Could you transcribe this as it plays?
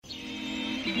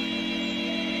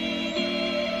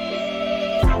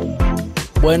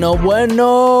Bueno,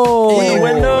 bueno. Hey,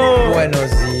 bueno. Buenos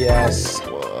dias.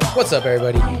 What's up,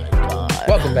 everybody?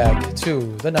 Welcome back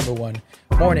to the number one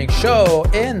morning show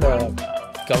in the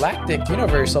galactic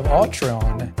universe of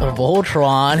Ultron. Of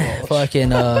Ultron.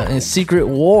 Fucking in Secret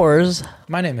Wars.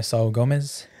 My name is Saul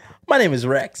Gomez. My name is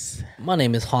Rex. My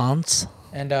name is Hans.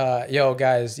 And yo,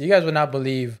 guys, you guys would not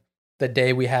believe the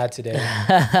day we had today.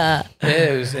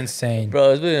 It was insane.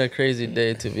 Bro, it's been a crazy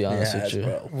day, to be honest with you.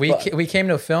 Bro. We came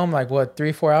to film like, what,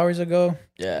 3-4 hours ago?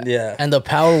 Yeah. And the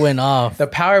power went off. The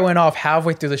power went off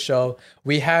halfway through the show.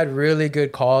 We had really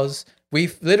good calls.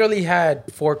 We literally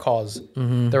had 4 calls.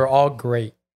 Mm-hmm. They were all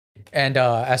great. And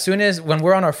as soon as, when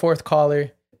we're on our 4th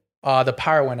caller, the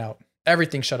power went out.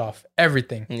 Everything shut off.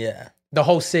 Everything. Yeah. The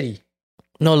whole city.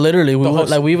 No, literally.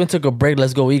 We even took a break.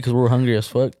 Let's go eat because we were hungry as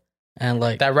fuck. And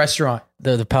like That restaurant.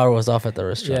 the power was off at the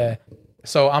restaurant. Yeah.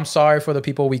 So I'm sorry for the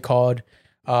people we called.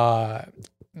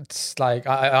 It's like,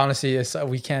 I honestly,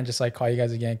 we can't just like call you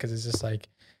guys again because it's just like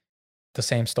the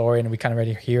same story and we kind of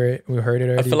already hear it. We heard it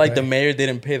already. I feel like the mayor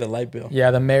didn't pay the light bill. Yeah,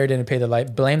 the mayor didn't pay the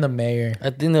light. Blame the mayor.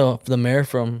 I think the mayor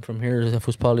from here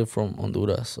was probably from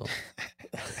Honduras. So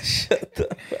Shut the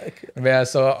fuck up. Yeah,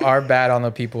 so our bad on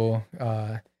the people.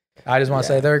 I just want to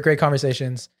say they were great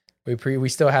conversations. We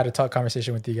still had a talk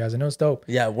conversation with you guys, and it was dope.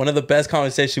 Yeah, one of the best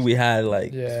conversations we had.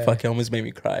 Like, fuck, it almost made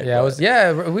me cry. Yeah,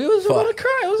 bro. we was about to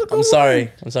cry. It was a good I'm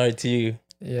sorry. I'm sorry to you.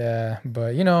 Yeah,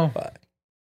 but you know,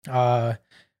 Fuck.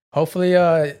 hopefully,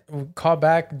 we'll call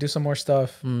back, do some more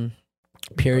stuff.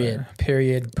 period.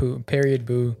 Period. Poo. Period.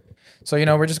 Boo. So you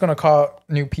know, we're just gonna call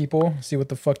new people, see what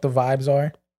the fuck the vibes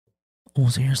are. Oh,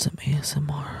 so here's some ASMR.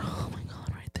 Oh my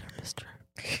god, right there, mister.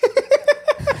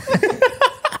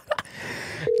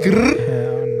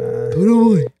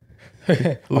 Hell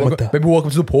nah. Baby, welcome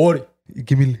to the party.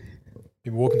 Give me.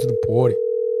 Baby, welcome to the party.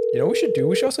 You know what we should do?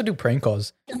 We should also do prank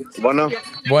calls. Bueno.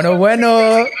 Bueno,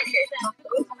 bueno.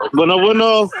 Bueno,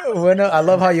 bueno. Bueno. I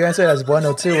love how you answered as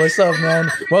bueno too. What's up, man?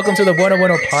 Welcome to the Bueno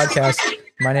Bueno podcast.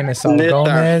 My name is Saul Neta.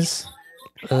 Gomez.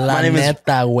 La name is-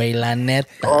 neta, güey, la neta.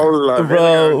 Hola,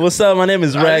 Bro, what's up? My name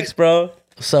is Rex, bro.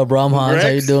 What's up, bro? I'm Hans. How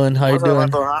you Rex? doing? How you doing?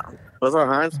 What's up,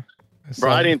 Hans? Bro,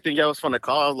 I didn't think I was gonna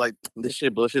call. I was like, this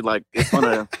shit bullshit. Like,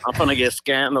 I'm gonna get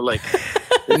scammed. Or like,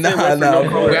 No,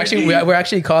 bro. We're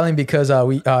actually calling because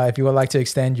if you would like to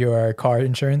extend your car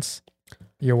insurance,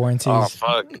 your warranties. oh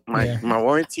fuck, my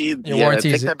warranty.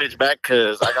 warranties- Take that bitch back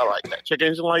because I got like that check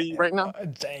engine light right now.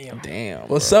 Damn.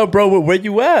 What's up, bro? Where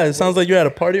you at? It sounds like you're at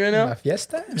a party right Una now.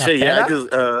 fiesta? Una Shit, yeah, I peda?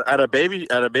 just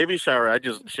at a baby shower. I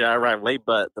arrived late,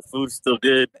 but the food's still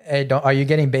good. Hey, are you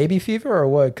getting baby fever or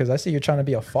what? Because I see you're trying to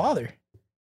be a father.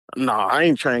 No, I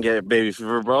ain't trying to get baby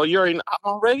fever, bro. I'm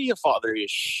already a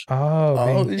father-ish.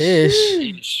 Oh, baby. Ish.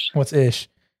 Ish. What's ish?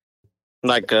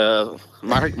 Like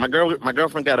my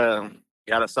girlfriend got a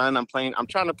son. I'm trying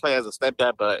to play as a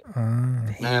stepdad, but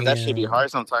man, that should be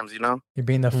hard sometimes, you know. You're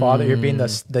being the father. You're being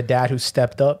the dad who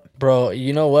stepped up. Bro,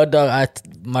 you know what, dog?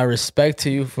 My respect to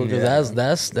you for because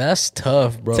Yeah. that's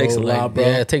tough, bro. Takes a lot, bro.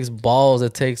 Yeah, it takes balls.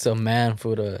 It takes a man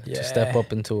to Yeah. step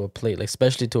up into a plate, like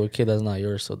especially to a kid that's not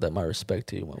yours. So that my respect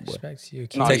to you, my boy. Respect to you.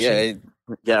 No, Takes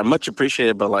yeah, much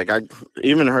appreciated. But like, I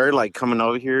even her like coming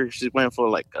over here. She went for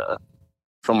like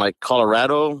from like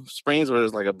Colorado Springs, where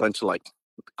there's like a bunch of like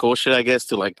cool shit, I guess,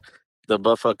 to like the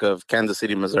buttfuck of Kansas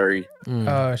City, Missouri.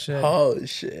 Oh shit. Oh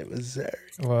shit, Missouri.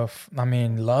 Well, I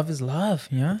mean, love is love.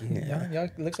 Yeah. Y'all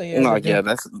looks like you No, guys are yeah,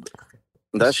 doing-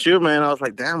 that's true, man. I was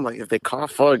like, damn, like if they call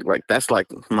fuck, like that's like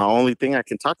my only thing I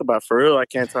can talk about for real. I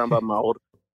can't talk about my old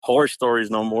horror stories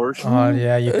no more. Oh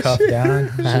yeah, you cuffed down.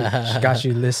 She got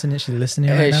you listening. She listening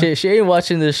Hey, right now. she ain't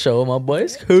watching this show, my boy.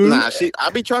 It's cool. Nah, I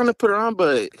be trying to put her on,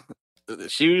 but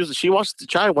she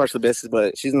try to watch the best,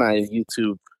 but she's not a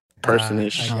YouTube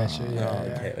person-ish. I guess you. Yeah, Oh,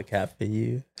 yeah. okay, a cat for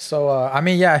you. So I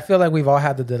mean, yeah, I feel like we've all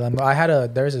had the dilemma.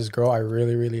 There's this girl I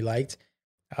really, really liked.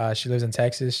 She lives in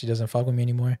Texas. She doesn't fuck with me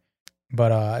anymore.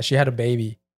 But she had a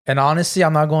baby. And honestly,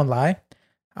 I'm not gonna lie,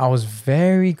 I was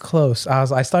very close.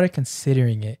 I started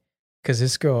considering it. Cause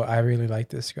this girl, I really like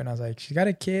this girl. And I was like, she got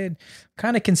a kid.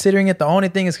 Kind of considering it. The only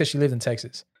thing is because she lived in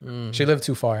Texas. She lived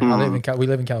too far. We live in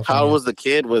California. How was the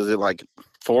kid? Was it like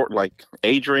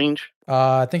age range?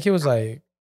 I think it was like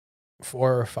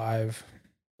 4 or 5.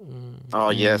 Oh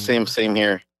yeah, same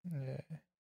here. Yeah.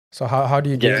 So how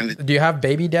do you do? Yeah, Do you have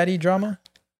baby daddy drama?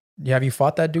 Have you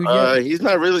fought that dude yet? He's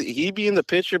not really. He be in the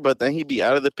picture, but then he be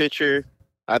out of the picture.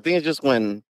 I think it's just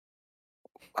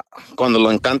cuando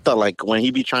lo encanta, like when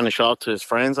he be trying to show off to his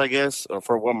friends, I guess, or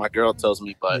for what my girl tells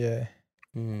me. But Yeah.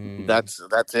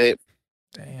 that's it.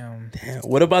 Damn.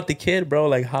 What about the kid, bro?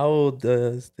 Like, how old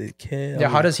does the kid? Yeah.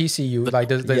 How does he see you? Like,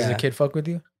 does Yeah. the kid fuck with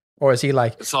you? Or is he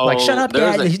like shut up,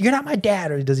 dad? You're not my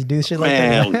dad. Or does he do shit like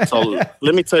that? Man, so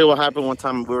let me tell you what happened one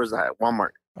time. We was at Walmart.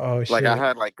 Oh shit! Like I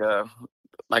had like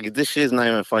this shit is not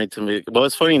even funny to me. Well,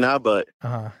 it's funny now, but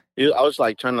I was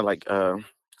like trying to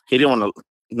he didn't want to.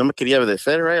 No me quería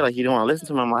obedecer, right? Like he didn't want to listen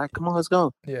to me. I'm like, come on, let's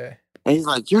go. Yeah. And he's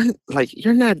like, you're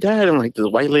not dad. And like the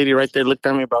white lady right there looked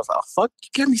at me, but I was like, oh, fuck, you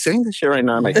can't be saying this shit right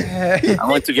now. Like I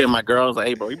went to get my girl. I was like,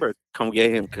 hey, bro, you better come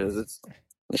get him because this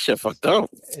shit fucked up.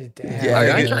 Damn. Yeah,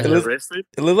 I got arrested.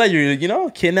 It looked like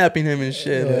you're, kidnapping him and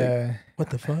shit. Yeah. Like, what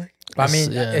the fuck? I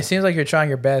mean, it seems like you're trying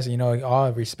your best. All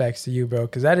respects to you, bro,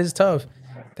 because that is tough.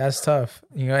 That's tough.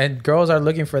 And girls are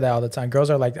looking for that all the time. Girls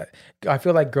are like, I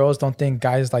feel like girls don't think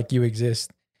guys like you exist.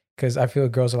 Because I feel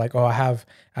girls are like, oh, I have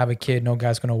a kid. No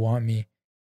guy's gonna want me.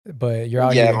 But you're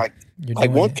out here. Like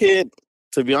one kid.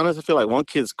 To be honest, I feel like one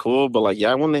kid's cool, but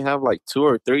when they have like 2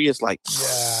 or 3, it's like,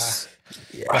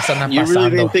 yeah. You really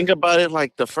didn't think about it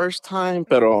like the first time,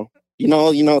 but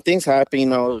things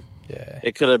happen.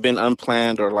 It could have been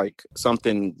unplanned or like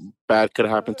something bad could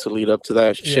have happened to lead up to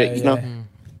that shit. No,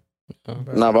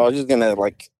 but I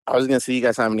was gonna see you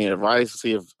guys have any advice.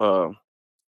 See if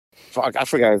fuck, I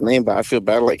forgot his name, but I feel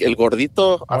bad. Like El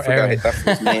Gordito, I forgot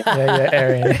his name.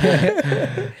 Aaron.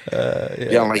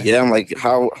 I'm like,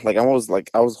 how? Like I was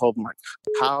hoping like,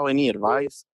 how? Any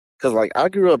advice? Because like I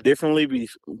grew up differently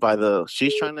by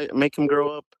she's trying to make him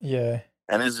grow up. Yeah,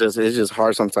 and it's just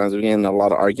hard sometimes. We're getting a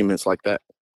lot of arguments like that.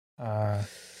 I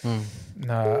don't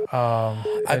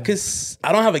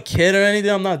have a kid or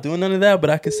anything. I'm not doing none of that, but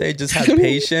I could say just have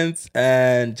patience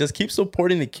and just keep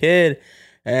supporting the kid.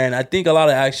 And I think a lot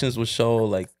of actions will show,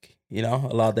 like, a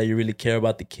lot that you really care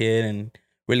about the kid and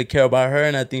really care about her.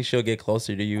 And I think she'll get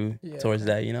closer to you towards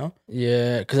that,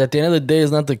 Yeah, because at the end of the day,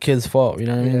 it's not the kid's fault. You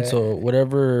know what I mean? So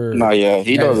whatever. No,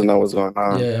 he doesn't know what's going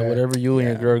on. Yeah, whatever you and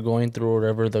your girl are going through,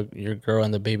 or whatever your girl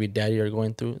and the baby daddy are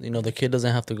going through, the kid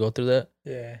doesn't have to go through that.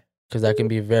 Yeah. Because that can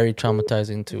be very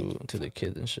traumatizing to the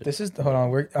kids and shit. Hold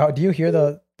on. Do you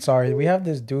hear sorry, we have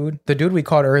this dude. The dude we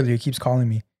called earlier keeps calling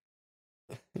me.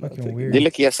 Fucking weird.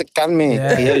 Dile que ya se calme.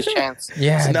 Yeah. He had his chance.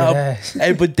 Yeah. No,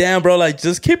 hey, but damn, bro, like,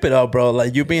 just keep it up, bro.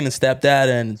 Like, you being a stepdad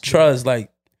and trust,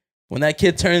 like, when that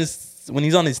kid when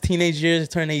he's on his teenage years,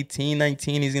 turn 18,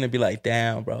 19, he's going to be like,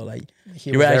 damn, bro, like,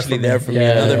 you were actually there for me.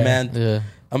 Another man. Yeah.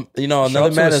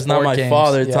 Another man is not my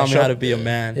father. Tell me how to be a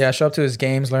man. Yeah, show up to his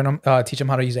games, learn him, teach him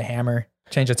how to use a hammer,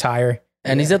 change a tire.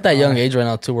 And he's at that young age right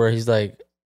now too, where he's like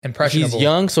impressionable. He's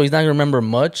young, so he's not gonna remember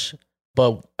much.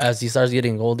 But as he starts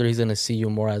getting older, he's gonna see you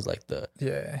more as like the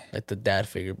dad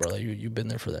figure, bro. Like you've been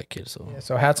there for that kid. So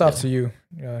so hats off to you.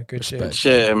 Good respect.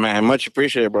 Shit, man, much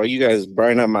appreciated, bro. You guys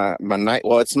brighten up my night.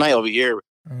 Well, it's night over here,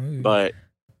 but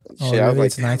shit, really? I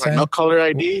was like no color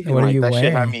ID. What are you that wearing?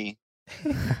 Shit had me.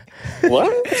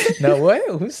 What? No, what?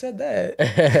 Who said that?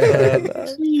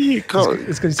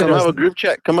 Come have a group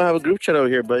chat. Come have a group chat over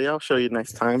here, buddy. I'll show you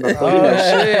next time. Shit!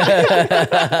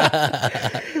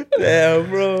 Yeah,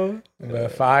 bro.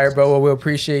 Fire, bro. Well, we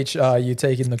appreciate you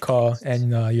taking the call and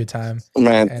your time.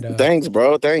 Man, thanks,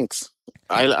 bro. Thanks.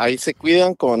 I se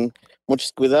cuidan con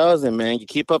muchos cuidados, and man, you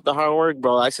keep up the hard work,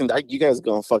 bro. I think you guys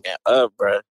going fucking up,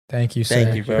 bro. Thank you, sir.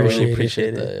 Thank you, bro.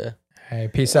 Appreciate it. Hey,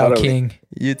 peace out, King.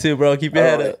 You too, bro. Keep your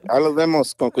head up. A los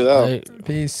vemos con cuidado. Right.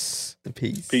 Peace.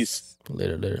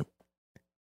 Later.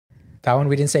 That one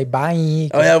we didn't say bye.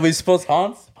 Oh yeah, we supposed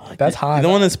Hans. That's Hans. You're the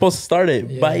one that's supposed to start it.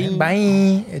 Yeah.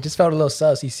 Bye. It just felt a little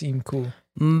sus. He seemed cool.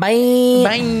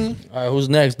 Bye. All right, who's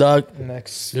next, dog?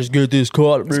 Next. Let's get this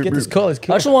call. Let's get this call. I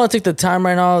just want to take the time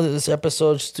right now, this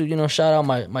episode, just to shout out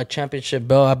my championship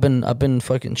belt. I've been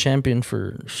fucking champion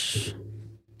for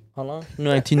how long?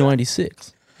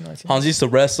 1996. Hans used to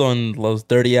wrestle in those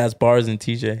dirty ass bars in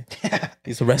TJ. He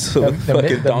used to wrestle with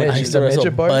fucking donkey. He used to wrestle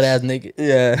butt ass nigga.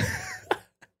 Yeah.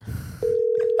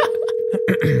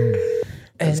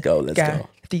 Let's go. What's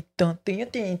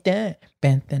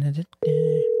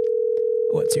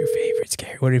your favorite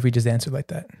scary? What if we just answered like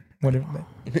that? What if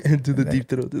do the deep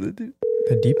throat? The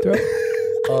deep throat?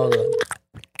 Oh.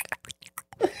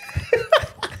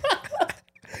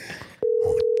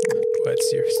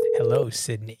 Hello,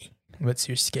 Sydney. What's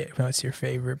your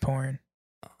favorite porn?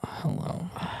 Hello.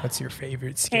 What's your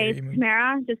favorite scary movie? Hey,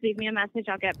 Mara, just leave me a message.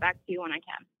 I'll get back to you when I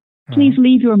can. Please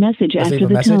leave your message after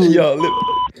the tone.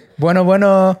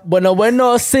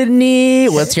 Bueno, Sydney.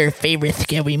 What's your favorite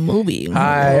scary movie?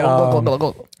 Hi,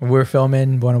 we're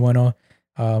filming Bueno.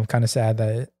 Kind of sad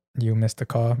that you missed the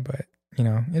call, but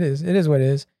it is what it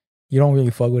is. You don't really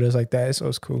fuck with us like that, so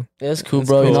it's cool. It's cool,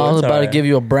 bro. Cool. I was about to give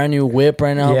you a brand new whip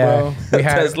right now, bro. We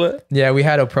had Tesla. Yeah, we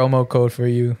had a promo code for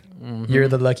you. Mm-hmm. You're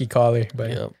the lucky caller,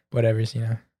 but whatever's.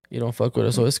 You don't fuck with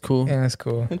it, so it's cool. Yeah, it's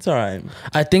cool. It's all right.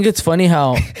 I think it's funny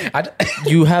how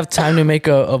you have time to make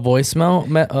a voicemail,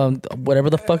 whatever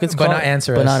the fuck it's called, but not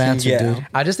answer, dude.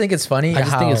 I just think it's funny. I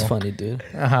just think it's funny, dude.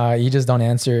 You just don't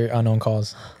answer unknown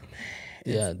calls.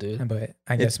 Yeah, dude. But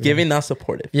I guess it's giving not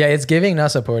supportive. Yeah, it's giving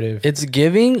not supportive. It's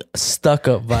giving stuck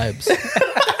up vibes.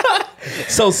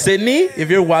 So Sydney, if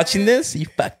you're watching this, you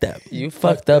fucked up. You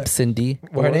fucked up, Cindy.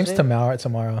 Well, her name's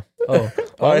tomorrow. Oh,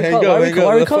 why are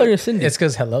we calling her Cindy? It's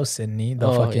because hello, Sydney. The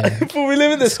fucking. We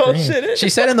live in this whole shit. She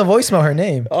said in the voicemail her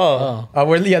name. This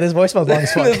voicemail's long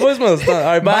as fuck. This voicemail's done. All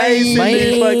right, bye,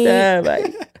 Cindy. Fuck that.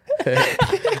 Bye.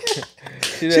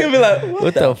 She'll be like,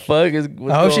 what the fuck is?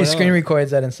 I hope she screen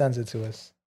records that and sends it to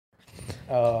us.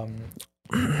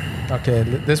 Okay,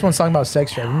 this one's talking about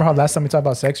sex drive. Remember how last time we talked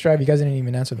about sex drive? You guys didn't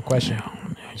even answer the question.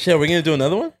 Shit, we're gonna do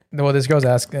another one? Well, this girl's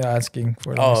asking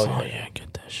for it. Yeah,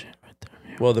 get that shit right there.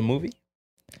 Yeah. Well, the movie?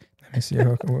 Let me see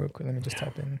real quick. Let me just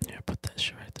type in. Yeah, put that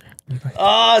shit right there.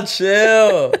 Oh,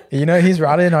 chill. You know, he's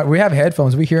right in our... We have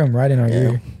headphones. We hear him right in our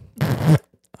ear. Oh,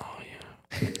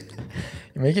 yeah.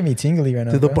 You're making me tingly right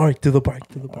now. Do the bark.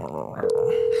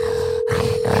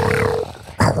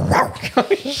 Oh,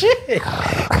 shit.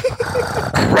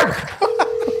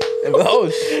 Oh,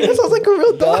 shit. That sounds like a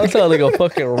real dog. That sounds like a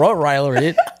fucking Rottweiler,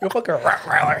 dude. You're a fucking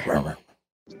Rottweiler.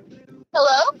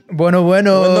 Hello? Bueno.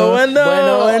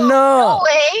 No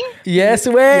way. Yes,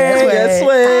 way. Yes,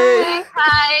 way.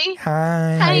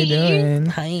 Hi. How you doing?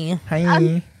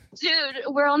 Hi. Dude,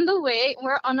 we're on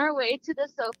our way to the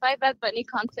SoFi Bad Bunny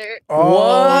concert.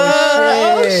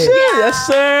 Oh, shit. Yeah. Yes,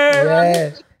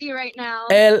 sir. Yeah. Right now.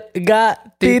 El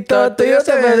gatito tuyo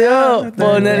se perdió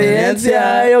por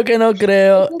negligencia. Yo que no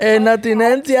creo en la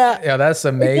abstinencia. Yeah, that's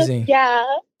amazing. Yeah.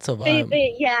 It's a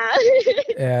vibe. Yeah.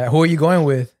 Yeah. Who are you going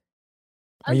with?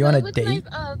 Are you on a date?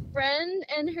 My friend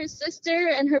and her sister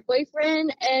and her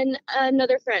boyfriend and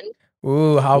another friend.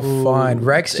 Ooh, how fun.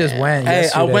 Rex just went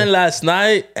yesterday. I went last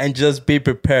night, and just be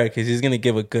prepared because he's going to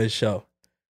give a good show.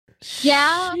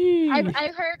 Yeah.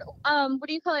 I heard, what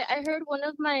do you call it? I heard one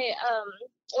of my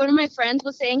friends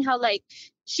was saying how, like,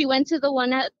 she went to the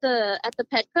one at the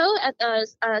Petco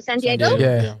at San Diego.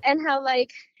 Yeah. And how,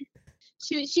 like,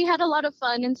 she had a lot of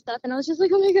fun and stuff. And I was just like,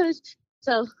 oh my gosh.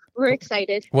 So we're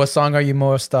excited. What song are you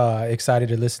most excited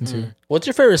to listen to? What's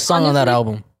your favorite song on that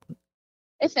album?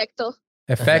 Efecto.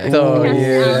 Efecto,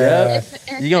 yeah.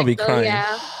 You're going to be crying.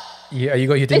 Yeah, you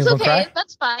think you're going to cry?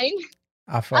 That's fine.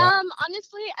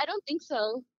 Honestly, I don't think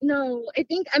so. No, I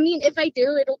mean, if I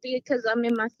do, it'll be because I'm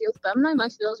in my feels, but I'm not in my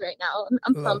feels right now.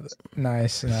 I'm pumped.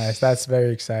 Nice. That's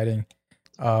very exciting.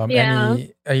 Yeah.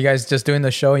 Are you guys just doing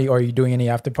the show, or are you doing any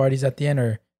after parties at the end,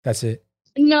 or that's it?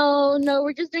 No,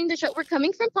 we're just doing the show. We're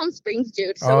coming from Palm Springs,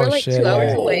 dude. So we're like 2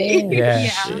 hours away.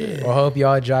 Yeah. Well, hope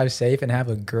y'all drive safe and have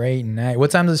a great night.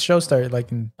 What time does the show start? Like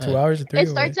in 2 hours or 3? It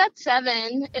starts at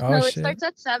 7. It starts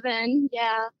at 7.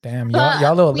 Yeah. Damn,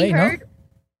 y'all a little late, no?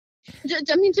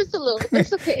 I mean, just a little.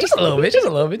 It's okay. Just a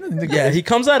little bit. Yeah, he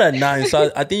comes out at 9,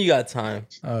 so I think you got time.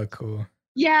 Oh, cool.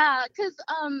 Yeah, because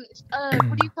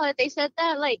what do you call it? They said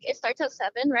that like it starts at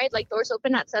 7, right? Like doors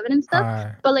open at 7 and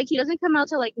stuff. But like he doesn't come out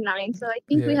till like 9, so I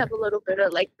think we have a little bit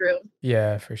of like room.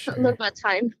 Yeah, for sure. A little bit of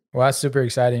time. Well, that's super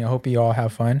exciting. I hope you all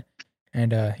have fun.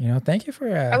 And thank you for.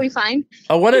 Are we fine?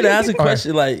 I wanted to ask a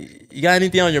question. Like, you got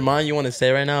anything on your mind you want to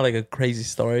say right now? Like a crazy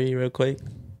story, real quick.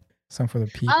 Something for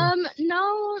the people.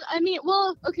 No. I mean,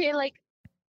 well, okay, like.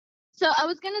 So I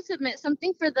was gonna submit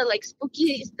something for the like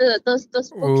spooky, the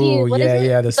spooky. Oh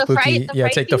yeah, the spooky.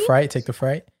 Fright, take the fright. Take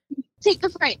the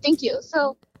fright. Thank you.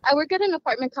 So I work at an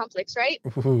apartment complex, right?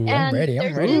 Ooh, I'm ready.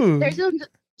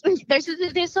 There's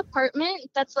this apartment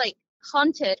that's like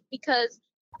haunted because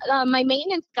my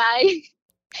maintenance guy,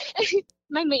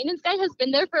 has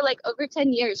been there for like over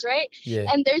 10 years, right? Yeah.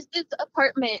 And there's this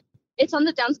apartment. It's on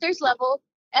the downstairs level,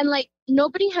 and like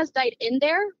nobody has died in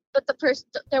there, but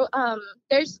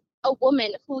there's a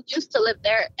woman who used to live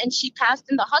there and she passed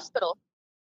in the hospital.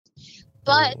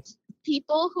 But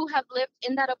people who have lived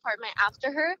in that apartment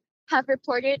after her have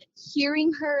reported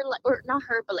hearing her, or not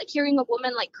her, but like hearing a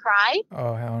woman like cry.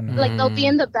 Oh, hell no. Like they'll be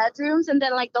in the bedrooms and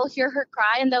then like they'll hear her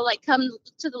cry and they'll like come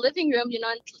to the living room,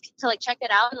 and to like check it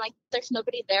out, and like there's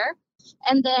nobody there.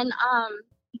 And then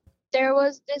there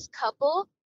was this couple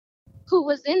who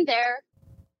was in there.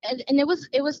 And it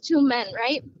was 2 men,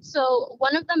 right? So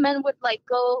one of the men would like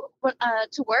go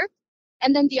to work,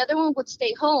 and then the other one would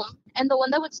stay home. And the one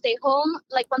that would stay home,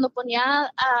 like cuando ponía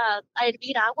a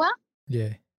hervir agua,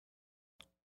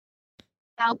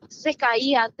 se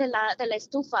caía de la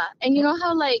estufa. And you know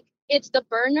how like it's the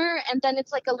burner, and then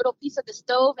it's like a little piece of the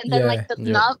stove, and then like the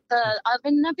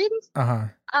oven nubbins.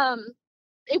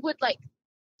 It would like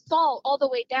fall all the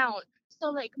way down. So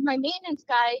like my maintenance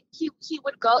guy, he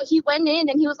went in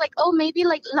and he was like, oh, maybe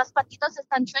like las patitas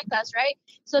están chuecas, right?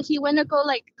 So he went to go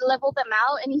like level them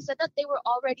out, and he said that they were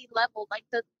already leveled. Like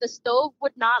the stove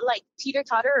would not like teeter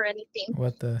totter or anything.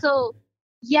 What the? So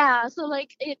yeah, so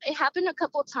like it happened a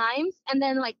couple times, and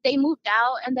then like they moved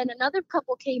out, and then another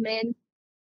couple came in,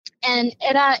 and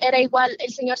era igual. El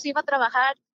señor se iba a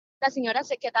trabajar, la señora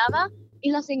se quedaba,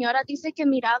 y la señora dice que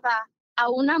miraba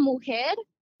a una mujer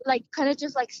like kind of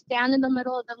just like stand in the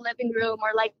middle of the living room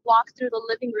or like walk through the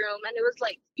living room, and it was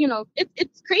like, you know,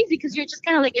 it's crazy because you're just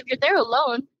kind of like, if you're there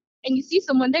alone and you see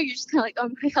someone there, you're just kind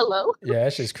of like, hello. Yeah,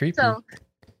 it's just creepy. So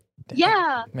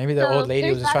yeah, maybe the old lady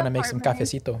was just trying to make some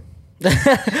cafecito.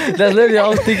 That's literally what I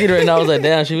was thinking right now. I was like,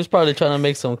 damn, she was probably trying to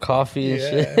make some coffee and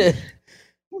shit.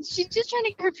 She's just trying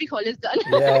to get her frijoles done.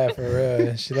 Yeah, for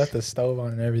real. She left the stove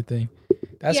on and everything.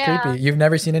 That's creepy. You've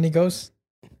never seen any ghosts?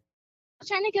 I was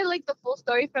trying to get like the full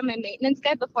story from my maintenance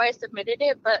guy before I submitted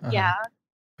it, but yeah.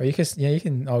 Or you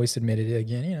can always submit it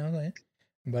again, you know. Like,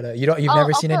 but you've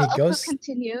never seen any ghosts?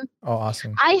 Continue. Oh,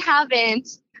 awesome. I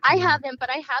haven't, but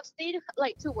I have stayed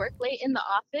like to work late in the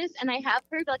office, and I have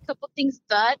heard like a couple things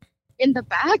thud in the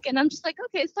back, and I'm just like,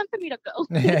 okay, it's time for me to go.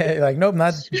 Like, nope,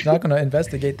 not gonna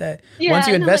investigate that. Once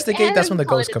you investigate, like, that's when the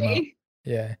ghosts come out.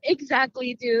 Yeah,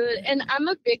 exactly, dude. And I'm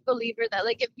a big believer that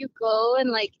like if you go and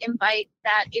like invite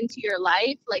that into your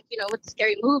life, like, you know, with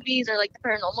scary movies or like the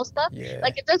paranormal stuff,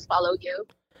 like it does follow you.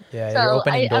 Yeah, so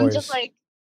I'm just like,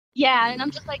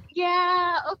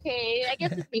 okay, I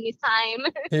guess it's Mimi's time.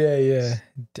 Yeah.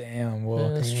 Damn.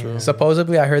 Well, that's true.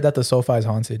 Supposedly, I heard that the sofa is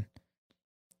haunted.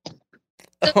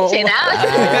 Say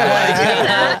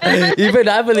that. Even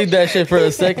I believed that shit for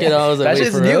a second. I was like, that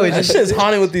shit's new. That shit's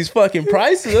haunted with these fucking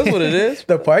prices. That's what it is.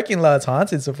 The parking lot's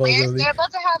haunted, supposedly. They're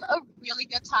about to have a really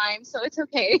good time, so it's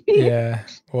okay. Yeah.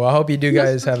 Well, I hope you do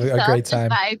guys have a great time.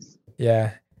 Vibes.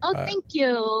 Yeah. Oh, thank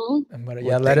you. But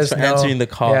yeah, let us know. Thanks for answering the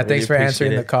call. Yeah, thanks for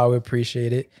answering the call. We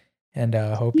appreciate it. And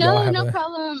hope you all have no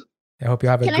problem. I hope you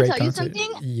have a great concert. Can I tell you something?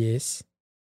 Yes.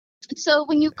 So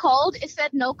when you called, it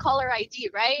said no caller ID,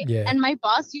 right? Yeah. And my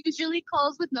boss usually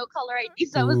calls with no caller ID.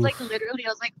 So I was like, literally, I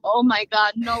was like, oh my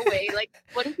God, no way. Like,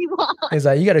 what does he want? It's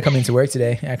like, you got to come into work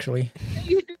today, actually.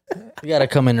 You got to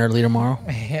come in early tomorrow.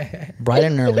 Bright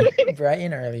and early. Bright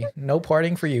and early. No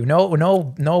partying for you.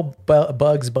 No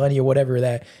Bugs Bunny or whatever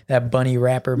that bunny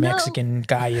rapper Mexican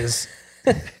guy is.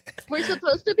 We're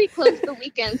supposed to be closed the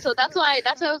weekend. So that's why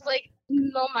I was like,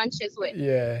 no manches with.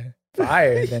 Yeah.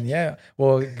 Fire. Then yeah.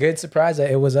 Well, good surprise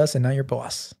that it was us and not your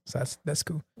boss. So that's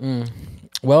cool.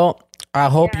 Well, I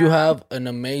hope you have an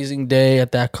amazing day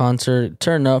at that concert.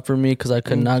 Turn up for me because I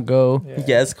could not go. Yeah.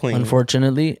 Yes, Queen.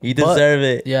 Unfortunately, you deserve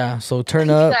it. Yeah. So turn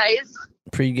up. Guys.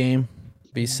 Pre-game.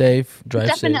 Be safe. Drive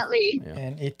Definitely. safe.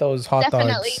 And eat those hot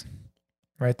dogs.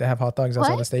 Right? They have hot dogs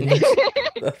outside the stadium.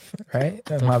 Right?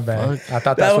 That's my bad. I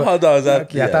thought that's what hot dogs.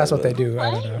 Yeah, that's what they do.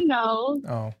 I don't know. No.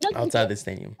 Oh. Outside the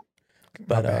stadium.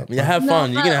 But have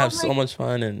fun. You're gonna have so much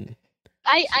fun, and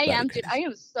I am, dude. I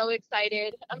am so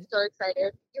excited. I'm so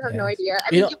excited. You have no idea. I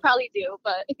think you probably do,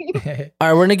 but all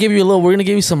right, we're gonna give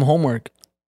you some homework.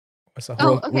 What's the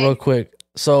homework? Real quick.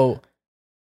 So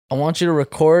I want you to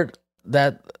record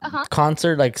that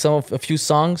concert, like a few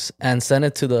songs, and send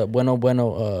it to the Bueno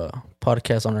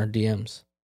podcast on our DMs.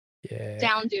 Yeah.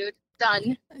 Down, dude.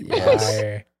 Done.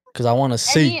 Yes. Because I want to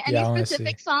see. Any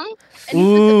specific song?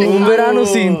 Un verano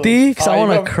sin ti. Because I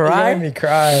want to cry. Me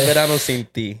cry. Un verano sin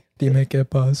ti. Dime qué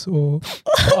pasó.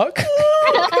 Fuck.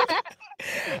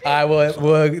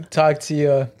 We'll talk to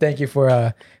you. Thank you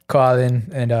for calling,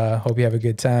 and hope you have a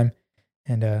good time.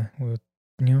 And we'll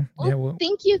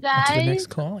thank you guys. On to the next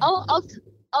call.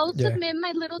 I'll submit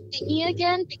my little thingy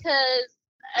again because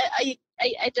I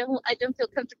don't feel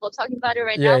comfortable talking about it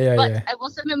right now. But I will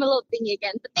submit my little thingy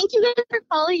again. But thank you guys for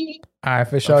calling. All right,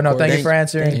 for sure. No, thank you for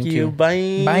answering. Thank you.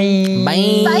 Bye. Bye.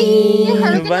 Bye.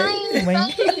 Have a good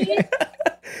night.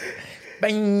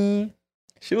 Bye.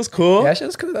 She was cool. Yeah, she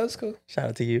was cool. That was cool. Shout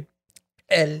out to you.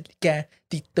 El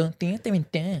gatito.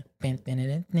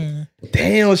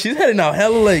 Damn, she's heading out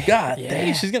hella late. God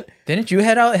dang, she's gonna. Didn't you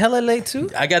head out hella late too?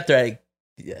 I got there.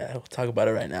 We'll talk about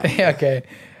it right now. Okay.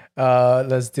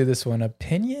 Let's do this one.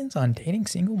 Opinions on dating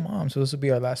single moms. So this will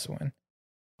be our last one.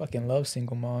 Fucking love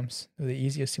single moms. They're the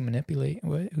easiest to manipulate.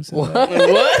 What? Who said that?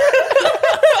 What?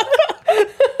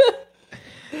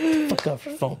 Fuck off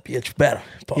your phone, bitch. Better.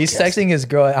 He's texting his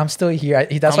girl. I'm still here.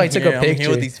 That's why he took a picture. I'm here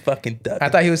with these fucking ducks. I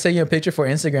thought he was taking a picture for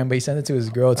Instagram, but he sent it to his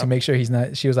girl to make sure he's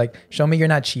not. She was like, "Show me you're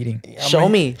not cheating." Show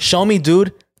me,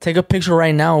 dude. Take a picture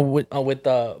right now with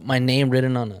my name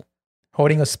written on it.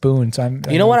 Holding a spoon. So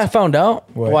you know what I found out?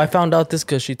 What? Well, I found out this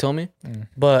because she told me.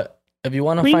 But If you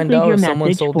want to find out if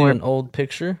someone sold you an old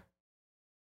picture,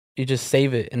 you just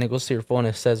save it and it goes to your phone.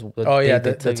 It says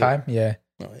the time. Yeah.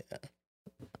 Oh yeah.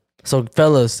 So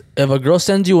fellas, if a girl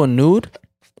sends you a nude,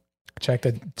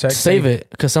 save it,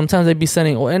 because sometimes they be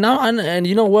sending. And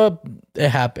you know what? It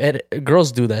happen.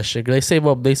 Girls do that shit. They save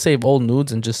old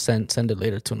nudes and just send it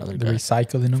later to another guy.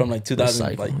 Recycling them from like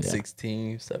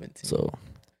 2016, 17. So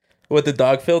with the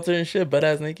dog filter and shit, butt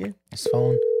ass naked. His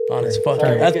phone on his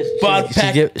fucking. That's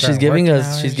she's giving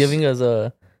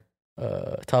us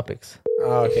topics.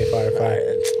 Oh, okay, fire.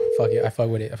 Fuck it, I fuck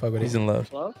with it. He's in love.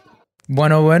 Hello?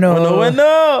 Bueno.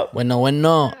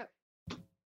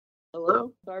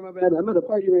 Hello? Sorry, my bad. I'm at a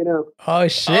party right now. Oh,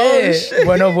 shit.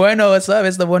 Bueno. What's up?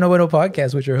 It's the Bueno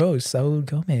podcast with your host, Saul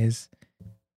Gomez.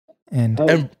 And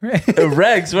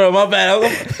Rex, bro. My bad.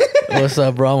 What's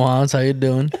up, bro? Hans, how you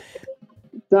doing?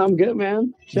 I'm good,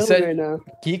 man. Chilling right now.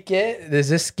 Kike, is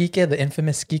this Kike, the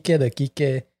infamous Kike, the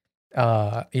Kike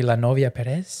y la novia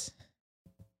Perez?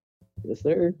 Yes,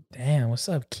 sir. Damn, what's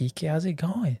up, Kike? How's it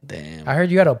going? Damn. I heard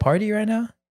you at a party right now.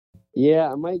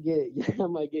 Yeah, I might get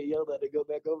yelled at to go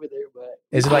back over there, but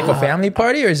is it like a family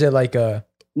party or is it like a?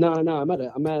 No, I'm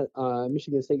at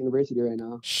Michigan State University right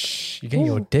now. Shh, you getting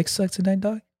your dick sucked tonight,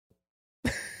 dog?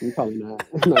 Probably not.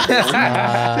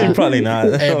 Probably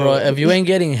not. Hey, bro, if you ain't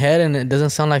getting head and it doesn't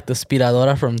sound like the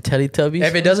Spiradora from Teletubbies,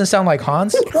 if it doesn't sound like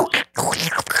Hans, dude,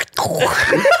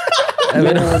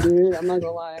 I'm not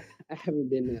gonna lie, I haven't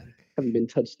been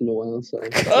touched in a while, so.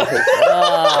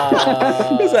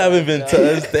 Just haven't been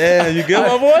touched. Damn, you good,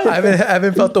 my boy? I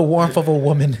haven't felt the warmth of a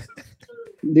woman.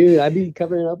 Dude, I be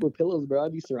covering it up with pillows, bro. I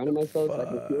be surrounding myself so I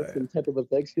can feel some type of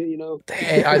affection, you know.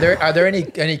 Hey, are there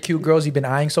any cute girls you've been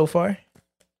eyeing so far?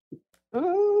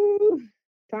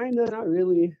 Kinda, not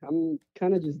really. I'm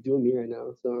kind of just doing me right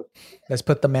now. So let's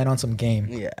put the man on some game.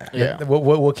 Yeah.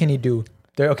 What can he do?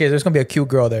 There's gonna be a cute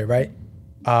girl there, right?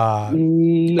 No,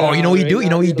 you know what you do? You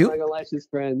know what you do? I'm not gonna lie, it's just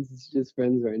friends. It's just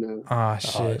friends right now.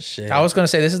 Oh shit! I was gonna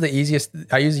say this is the easiest.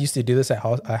 I used to do this at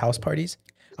house parties.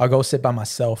 I'll go sit by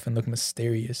myself and look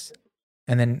mysterious,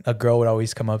 and then a girl would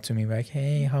always come up to me like,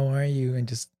 "Hey, how are you?" And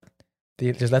just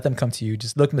let them come to you.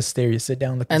 Just look mysterious. Sit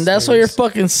down, look. And mysterious. That's why you're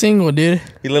fucking single, dude.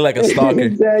 You look like a stalker.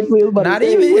 Exactly. Not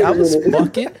even. I was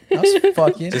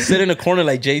fucking. Just sit in a corner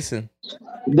like Jason.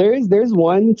 There's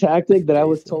one tactic that I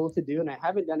was told to do, and I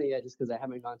haven't done it yet just because I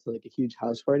haven't gone to like a huge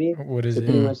house party. What is it?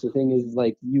 Pretty much the thing is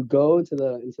like you go into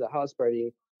the house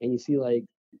party and you see like,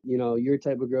 you know, your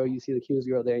type of girl, you see the cutest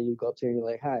girl there, and you go up to her and you're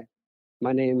like, "Hi,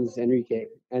 my name's Enrique,"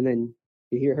 and then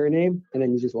you hear her name, and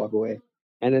then you just walk away.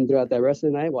 And then throughout that rest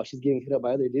of the night, while she's getting hit up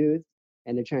by other dudes,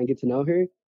 and they're trying to get to know her,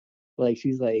 like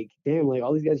she's like, "Damn, like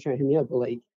all these guys are trying to hit me up, but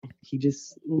like he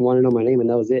just wanted to know my name, and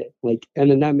that was it." Like,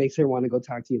 and then that makes her want to go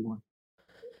talk to you more.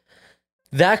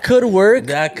 That could work.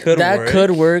 That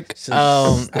could work.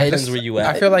 Depends where you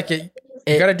at. I feel like you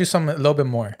gotta do something a little bit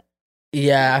more.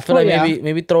 Yeah, I feel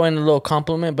maybe throw in a little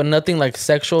compliment, but nothing like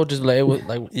sexual. Just like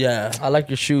I like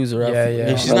your shoes, or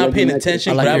if she's not paying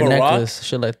attention, I like grab your a necklace, rock,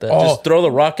 shit like that. Just throw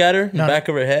the rock at her in the back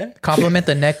of her head. Compliment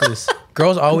the necklace.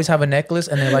 Girls always have a necklace,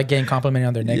 and they like getting complimented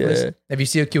on their necklace. Yeah. If you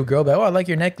see a cute girl, be like, "Oh, I like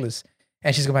your necklace,"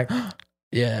 and she's going like,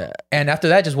 yeah. And after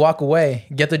that, just walk away.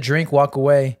 Get the drink, walk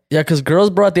away. Yeah, because girls,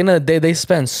 bro, at the end of the day, they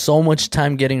spend so much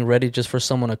time getting ready just for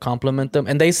someone to compliment them.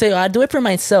 And they say, I do it for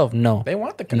myself. No. They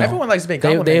want everyone likes to be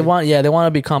complimented. They want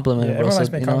to be complimented. Yeah, everyone likes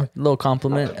to be complimented. Little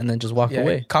compliment and then just walk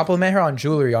away. Compliment her on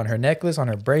jewelry, on her necklace, on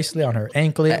her bracelet, on her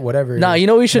anklet, whatever. Nah, you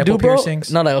know what you should do, bro?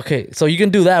 Piercings. No, okay. So you can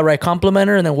do that, right? Compliment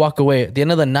her and then walk away. At the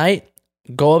end of the night,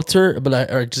 go up to her,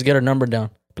 or just get her number down.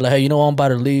 Be like, hey, you know what? I'm about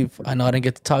to leave. I know I didn't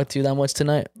get to talk to you that much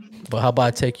tonight. But how about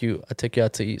I take you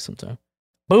out to eat sometime?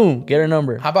 Boom, get her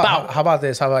number. How about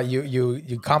this? How about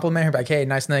you compliment her like, hey,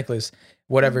 nice necklace.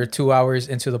 Whatever, 2 hours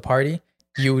into the party,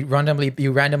 you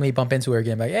randomly bump into her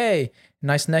again, like, hey,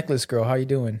 nice necklace, girl. How you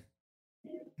doing?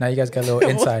 Now you guys got a little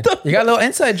inside. You got a little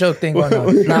inside joke thing going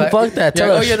on. Nah, fuck that.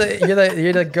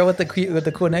 You're the girl with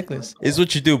the cool necklace. It's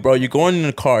what you do, bro. You go in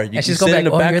the car. You sit in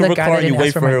the back of her car and you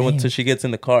wait for her until she gets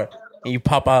in the car. And you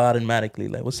pop out automatically,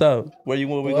 like, "What's up? Where we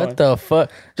going?" What the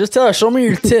fuck? Just tell her, show me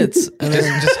your tits, and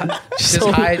then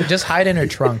just hide in her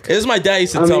trunk. This is my dad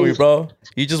used to tell me, bro.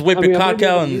 You just whip your cock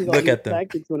out and look at them.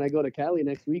 Tactics when I go to Cali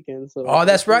next weekend. So oh,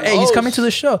 that's right. Hey, he's coming to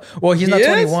the show. Well, he's not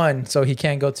 21, so he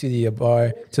can't go to the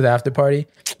bar to the after party.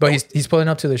 But he's pulling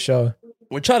up to the show.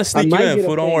 We're trying to sneak you in,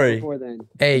 fool. Don't worry.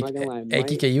 Hey,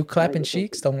 Kike, you clapping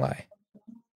cheeks? Don't lie.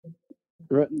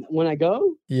 When I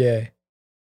go? Yeah.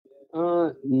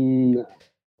 We'll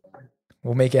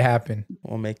make it happen.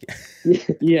 We'll make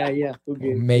it. Yeah. Okay.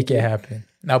 We'll make it happen.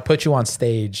 I'll put you on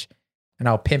stage, and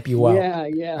I'll pimp you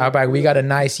out. Yeah. I'll be like, we got a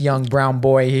nice young brown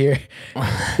boy here.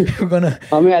 We're gonna.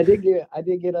 I mean, I did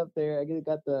get up there. I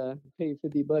got the paid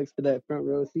 $50 for that front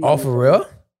row seat. Oh, for real?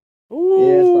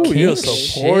 Ooh, yeah, you're a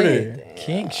supporter.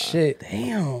 King shit.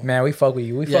 Damn. Man, we fuck with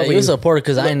you. You a supporter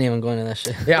because I ain't even going to that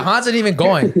shit. Yeah, Hans ain't even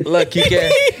going. Look,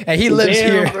 and he lives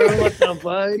here. Bro, what the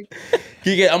fuck?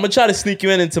 I'm gonna try to sneak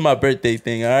you into my birthday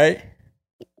thing, all right?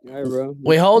 All right, bro.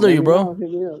 Wait, how old are you, bro?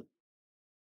 Hit me up.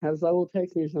 Have Saul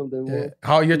text me or something. Yeah.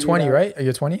 How you're 20, right? Are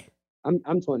you 20? I'm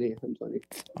 20. I'm 20.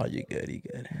 Oh, you good.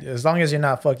 As long as you're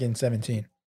not fucking 17.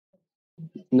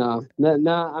 No, I'm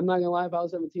not gonna lie. If I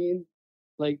was 17,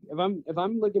 like if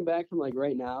I'm looking back from like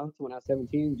right now to when I was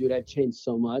 17, dude, I've changed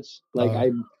so much. Like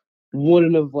I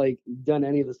wouldn't have like done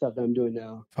any of the stuff that I'm doing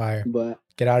now. Fire. But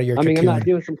get out of your. I mean, cocoon. I'm not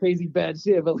doing some crazy bad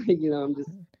shit, but like I'm just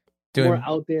more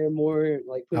out there, more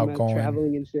like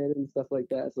traveling and shit and stuff like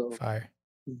that. So fire.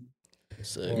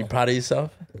 So you proud of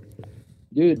yourself,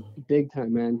 dude? Big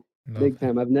time, man. Big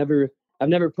time. I've never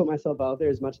put myself out there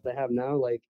as much as I have now.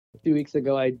 Like 2 weeks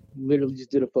ago, I literally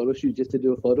just did a photo shoot just to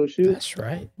do a photo shoot. That's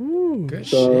right. Ooh, good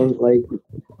so shit. Like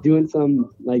doing some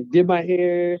did my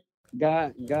hair,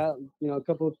 got a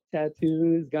couple of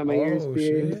tattoos, got my ears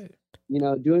pierced.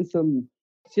 Doing some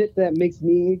shit that makes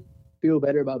me feel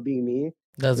better about being me.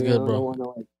 That's good, bro. I don't want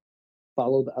to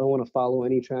I don't want to follow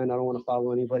any trend. I don't want to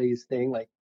follow anybody's thing. Like,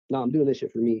 no, I'm doing this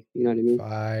shit for me. You know what I mean?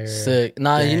 Fire. Sick.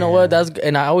 Nah, damn. You know what?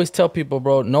 And I always tell people,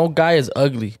 bro, no guy is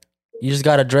ugly. You just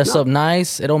gotta dress up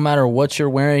nice. It don't matter what you're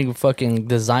wearing, fucking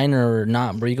designer or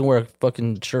not, bro. You can wear a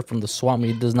fucking shirt from the swap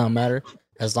meet. It does not matter.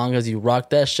 As long as you rock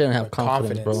that shit and have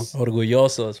confidence, bro.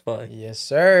 Orgulloso as fuck. Yes,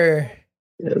 sir.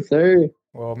 Yes, sir.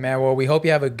 Well, man, we hope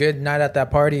you have a good night at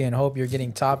that party and hope you're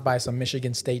getting topped by some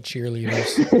Michigan State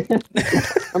cheerleaders.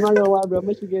 I'm not gonna lie, bro.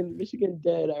 Michigan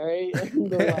dead, all right? I'm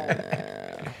gonna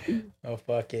lie. Oh,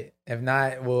 fuck it. If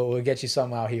not, we'll get you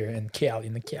something out here in Cali,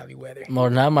 in the Cali weather. More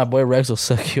than that, my boy Rex will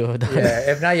suck you up.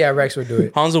 Yeah, if not, Rex will do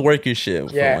it. Hans will work your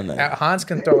shit. Yeah, Hans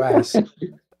can throw ass.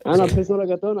 I'm not persona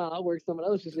gatona. I'll work someone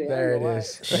else's shit. There it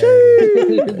is.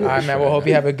 All right, man. We'll hope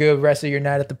you have a good rest of your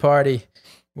night at the party.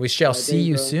 We shall see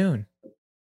you soon.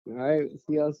 All right.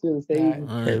 See y'all soon. Stay easy.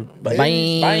 Right. Bye.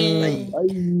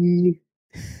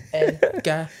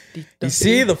 You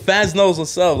see, the fans knows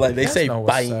what's up. Like they say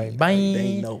bye. Bye.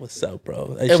 They know what's up,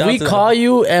 bro. Hey, if we call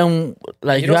you and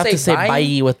you have to say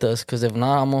bye with us, because if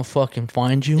not, I'm gonna fucking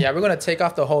find you. Yeah, we're gonna take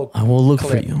off the whole. I will look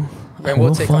for you. And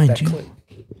we'll take off that clip.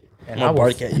 And I'll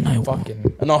bark at you.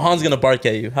 I know Han's gonna bark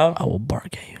at you. How? I will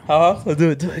bark at you. How?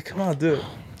 Do it. Come on, do it.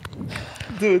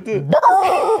 Do it.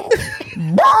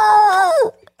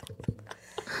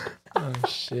 Oh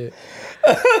shit!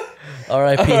 All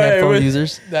right, headphone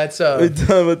users. That's we're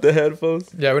done with the headphones.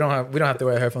 Yeah, we don't have to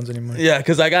wear headphones anymore. Yeah,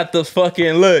 because I got the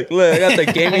fucking look. I got the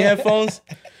gaming headphones.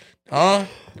 Huh?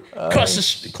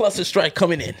 Cluster strike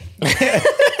coming in.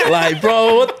 Like,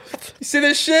 bro, what? You see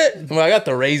this shit? Well, I got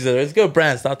the Razer. It's good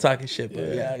brand. Stop talking shit.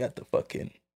 But yeah, I got the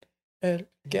fucking.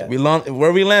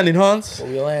 Where we landing, Hans? Where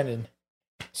we landing?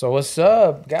 So what's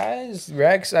up, guys?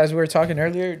 Rex, as we were talking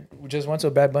earlier, we just went to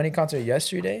a Bad Bunny concert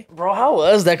yesterday. Bro, how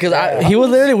was that? Because we were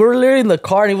literally in the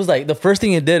car, and he was like, the first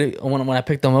thing he did when I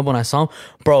picked him up, when I saw him,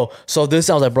 bro. So I was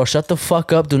like, bro, shut the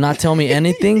fuck up. Do not tell me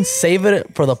anything. Save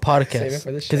it for the podcast. Save it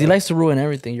for the show. Because he likes to ruin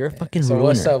everything. You're a fucking ruiner.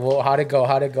 What's up? Well, how'd it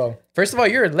go? First of all,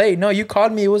 you're late. No, you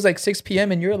called me. It was like 6 p.m.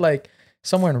 and you're like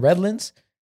somewhere in Redlands.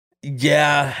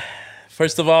 Yeah.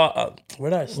 First of all,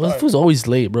 where did I start? This was always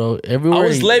late, bro. Everywhere. I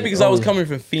was late because I was coming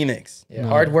from Phoenix. Yeah,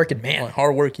 hardworking man.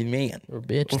 Hardworking man. You're a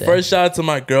bitch. Well, first, shout out to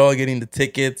my girl getting the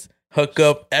tickets, hook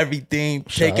up, everything,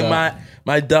 taking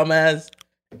my dumb ass,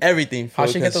 everything. How'd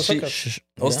she get those hookups?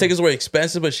 Those tickets were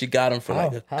expensive, but she got them for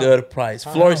like a good price.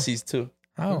 Floor seats too.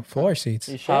 Oh, floor seats.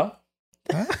 You sure?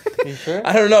 Huh? You sure?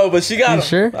 I don't know, but she got them.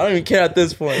 Sure? I don't even care at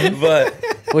this point. But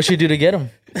what'd she do to get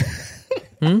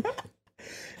them?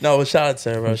 No, but shout out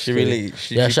to her, bro. She put in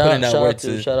that work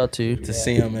shout out to you to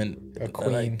see him and a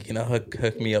queen.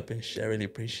 Hook me up and shit. I really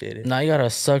appreciate it. Now you gotta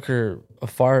suck a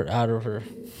fart out of her.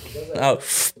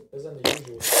 Out.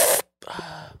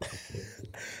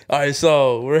 All right,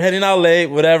 so we're heading out late.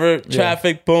 Whatever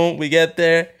traffic, boom, we get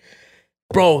there,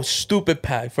 bro. Stupid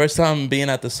pack. First time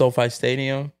being at the SoFi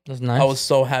Stadium. That's nice. I was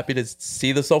so happy to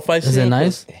see the SoFi Stadium. Is it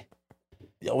nice?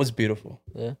 It was beautiful.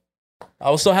 Yeah. I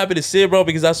was so happy to see it, bro,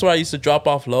 because that's where I used to drop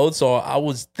off loads. So I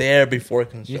was there before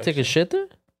construction. You take a shit there?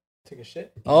 Take a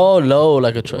shit? Oh, load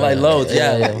like a truck. Like loads,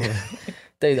 yeah.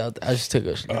 I just took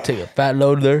a fat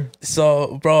load there.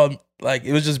 So, bro, like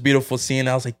it was just beautiful seeing.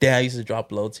 I was like, damn, I used to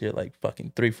drop loads here like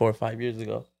fucking 3, 4, 5 years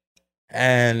ago.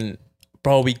 And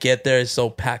bro, we get there, it's so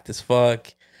packed as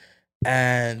fuck.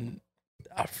 And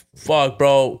Fuck,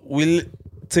 bro.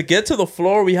 To get to the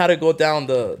floor, we had to go down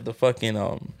the fucking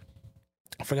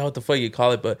I forgot what the fuck you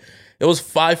call it, but it was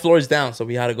 5 floors down, so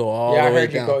we had to go all the way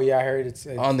down. I heard it's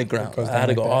on the ground. I had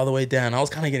to go all the way down. I was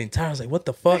kind of getting tired. I was like, what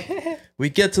the fuck? We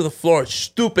get to the floor,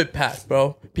 stupid packed,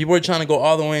 bro. People were trying to go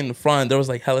all the way in the front. There was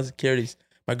like hella securities.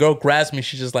 My girl grabs me.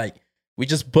 She's just like, we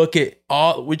just book it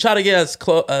all. We try to get as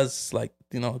close as like,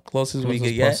 close as we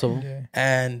could get. Yeah.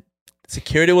 And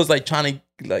security was like trying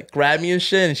to like grab me and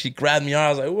shit, and she grabbed me on. I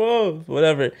was like, whoa,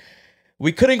 whatever.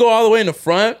 We couldn't go all the way in the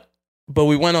front. But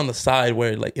we went on the side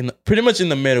where, like, pretty much in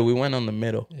the middle. We went on the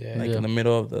middle, in the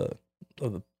middle of the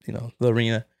the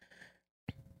arena.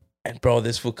 And bro,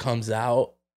 this fool comes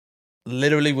out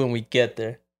literally when we get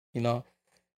there.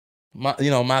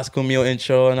 Moscow Mule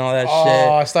intro and all that shit.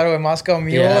 Oh, I started with Moscow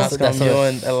Mule. Yeah, Moscow Mule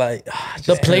and like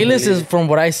the playlist is from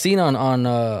what I seen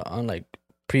on like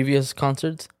previous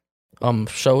concerts,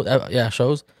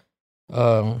 shows,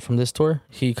 from this tour.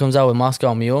 He comes out with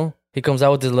Moscow Mule. He comes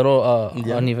out with this little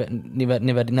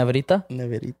Neverita.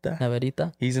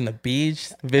 He's in the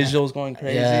beach. Visuals going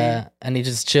crazy. Yeah, and he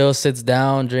just chills, sits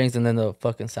down, drinks, and then the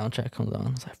fucking soundtrack comes on. I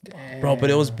was like, bro, but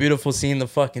it was beautiful seeing the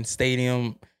fucking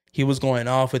stadium. He was going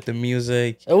off with the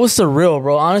music. It was surreal,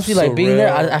 bro. Honestly, like being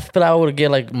there, I feel like I would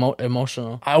get like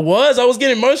emotional. I was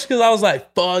getting emotional because I was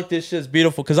like, fuck, this shit's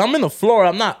beautiful. Because I'm in the floor.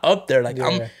 I'm not up there. Like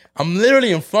I'm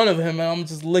literally in front of him, and I'm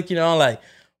just looking around like,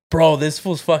 bro, this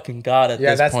fool's fucking God at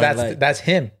this point. That's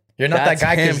him. You're not that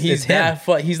guy. He's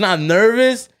that he's not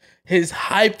nervous. He's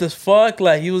hyped as fuck.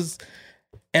 Like he was,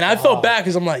 and I felt bad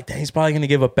because I'm like, dang, he's probably gonna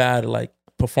give a bad like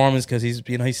performance because he's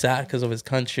he's sad because of his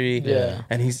country. Yeah,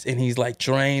 and he's like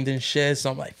drained and shit.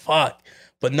 So I'm like, fuck.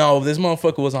 But no, this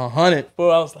motherfucker was on 100. Bro,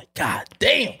 I was like, God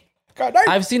damn.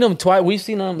 I've seen him twice. We've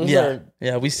seen him.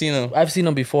 Yeah, we've seen him. I've seen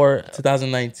him before.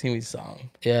 2019, we saw him.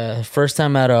 Yeah, first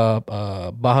time at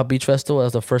Baja Beach Festival. That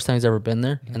was the first time he's ever been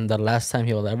there, and the last time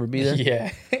he will ever be there.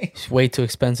 Yeah, it's way too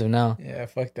expensive now. Yeah,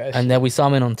 fuck that. And then we saw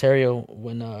him in Ontario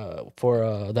when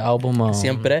for the album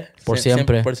Siempre. Por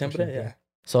Siempre. Por Siempre. Yeah.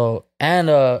 So and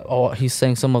he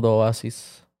sang some of the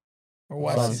Oasis.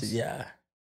 Yeah.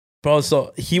 Bro,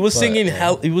 so he was singing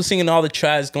he was singing all the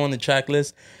tracks, going the track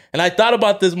list. And I thought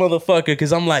about this motherfucker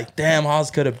because I'm like, damn, Haas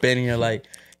could have been here. Like,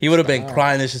 he would have been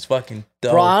crying. This is fucking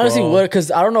dope. Bro, honestly, would, because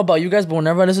I don't know about you guys, but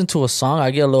whenever I listen to a song,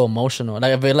 I get a little emotional.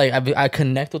 Like, I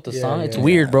connect with the song. It's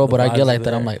weird, bro, but I get like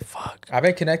that. I'm like, fuck. I've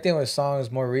been connecting with songs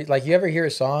more. Like, you ever hear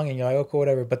a song and you're like, oh, cool,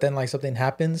 whatever. But then, like, something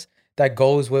happens that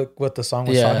goes with what the song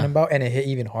was talking about, and it hit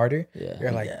even harder. Yeah.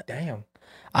 You're like, damn.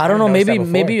 I don't know.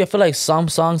 Maybe I feel like some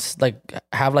songs like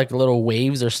have like little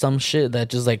waves or some shit that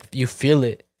just like you feel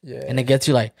it, and it gets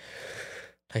you like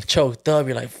choked up.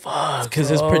 You're like, fuck, because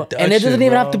his production, and it doesn't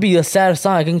even have to be a sad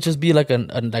song. It can just be like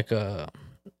a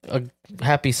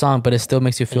happy song, but it still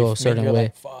makes you feel a certain way.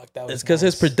 Like, fuck, it's because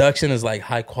his production is like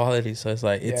high quality, so it's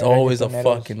like it's always a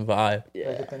fucking vibe.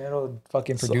 Yeah, the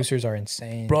fucking producers are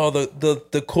insane, bro.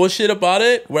 The cool shit about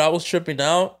it, where I was tripping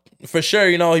out. For sure,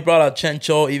 he brought out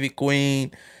Chencho, Ivy Queen,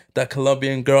 that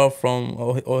Colombian girl from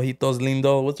Ojitos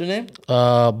Lindo. What's her name?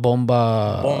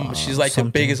 Bomba. She's like the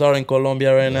biggest artist in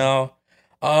Colombia right now.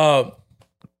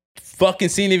 Fucking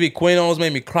seeing Ivy Queen almost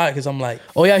made me cry because I'm like,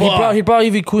 oh yeah, he brought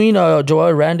Ivy Queen,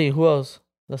 Joel Randy. Who else?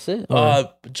 That's it.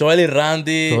 Joel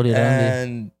Randy,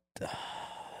 and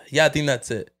yeah, I think that's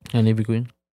it. And Ivy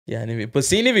Queen. Yeah, but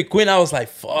seeing Ivy Queen, I was like,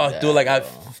 fuck, dude. Like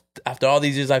after all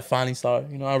these years, I finally saw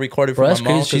her. I recorded for my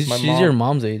mom. She's your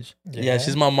mom's age. Yeah,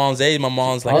 she's my mom's age. My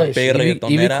mom's like a big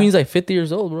reggaetonera. Ivy Queen's like 50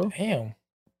 years old, bro. Damn.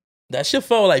 That shit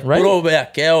felt like puro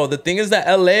bellaqueo. The thing is that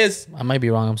LA is... I might be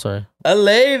wrong. I'm sorry.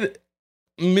 LA,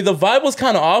 the vibe was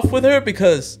kind of off with her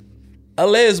because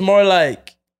LA is more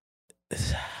like...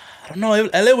 I don't know.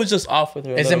 LA was just off with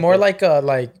her. Is it more like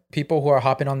people who are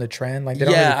hopping on the trend? Like they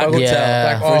don't really fuck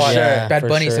like, oh, for sure. Bad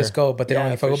Bunny says go, but they don't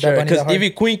really fuck with Bad Bunny. Because Ivy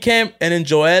Queen came and then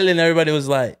Joel and everybody was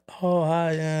like, oh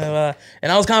hi, yeah.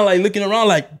 And I was kind of like looking around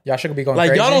like y'all should be going like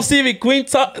crazy. Y'all don't see Ivy Queen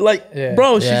talk like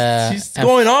bro, she's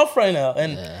going off right now,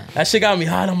 and that shit got me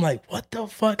hot. I'm like, what the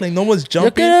fuck? Like no one's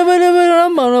jumping.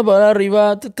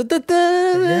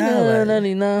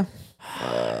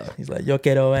 He's like, yo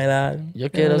quiero bailar, yo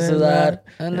quiero sudar,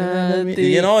 and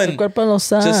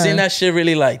just seeing that shit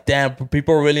really like, damn,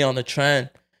 people are really on the trend.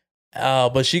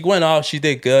 But she went off, she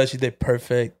did good, she did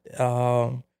perfect.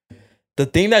 The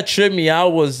thing that tripped me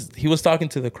out was he was talking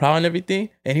to the crowd and everything,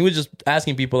 and he was just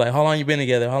asking people like, how long you been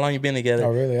together? How long you been together?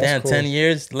 Oh really? Damn, cool. 10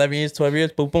 years, 11 years, 12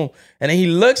 years, boom, boom. And then he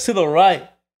looks to the right,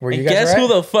 and guess who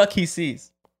the fuck he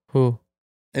sees? Who?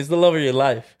 It's the love of your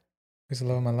life. It's the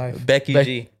love of my life. Becky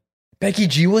G. Becky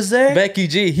G was there? Becky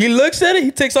G. He looks at it.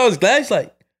 He takes off his glasses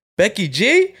like, Becky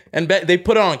G, and they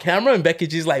put it on camera, and Becky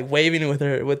G's like waving with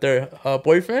her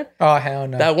boyfriend. Oh hell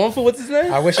no! That one fool, what's his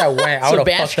name? I wish I went. I would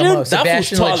have fucked him up. That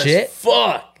Sebastian fool's tall legit. as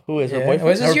fuck. Who is her boyfriend?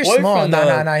 Well, this is your small.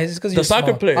 Nah. It's because you're the soccer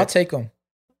small. player. I'll take him.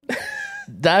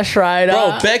 That's right,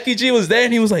 bro. Becky G was there,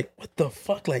 and he was like, "What the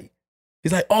fuck?" Like,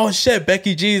 he's like, "Oh shit,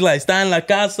 Becky G's like está en la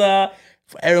casa."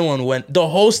 Everyone went. The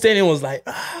whole stadium was like,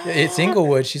 ah. It's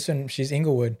Inglewood. She's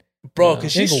Inglewood. Bro,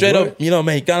 because she's straight up,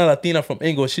 Mexicana Latina from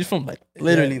Inglewood. She's from like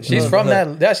literally. Yeah, she's from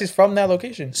that. Yeah, she's from that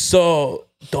location. So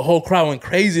the whole crowd went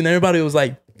crazy, and everybody was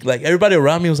like everybody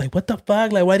around me was like, "What the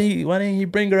fuck? Like, why didn't he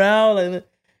bring her out?" And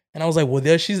I was like, "Well,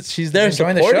 there she's there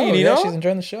supporting, the show. You know, she's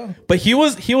enjoying the show." But he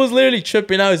was literally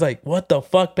tripping out. He's like, "What the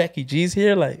fuck? Becky G's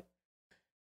here?" Like,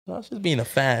 I was just being a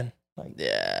fan. Like,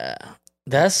 yeah.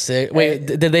 That's sick. Wait,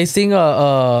 did they sing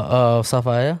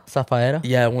Zafaera?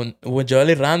 Yeah, when Joel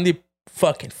and Randy,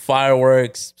 fucking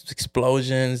fireworks,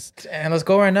 explosions. And let's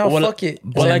go right now. Fuck it.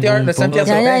 Let's empty out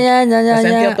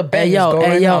the bank.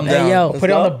 Hey yo. Put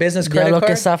it on the business credit card.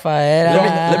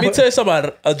 Let me tell you something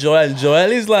about Joel.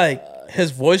 Joel is like,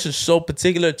 his voice is so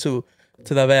particular to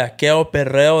the bellaqueo,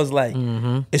 perreo is like,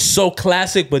 it's so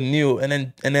classic but new. And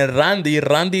then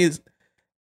Randy is.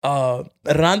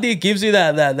 Randy gives you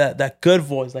that good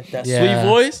voice, like that sweet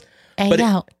voice. But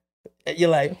you're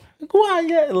like,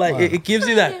 like it gives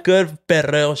you that good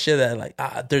perreo shit that like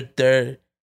they're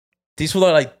these people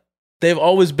are like, they've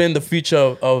always been the future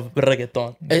of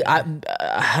reggaeton. I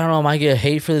don't know, I might get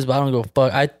hate for this, but I don't go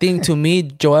fuck. I think to me,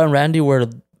 Joel and Randy were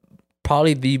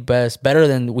probably the best, better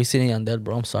than Wisin and Yandel,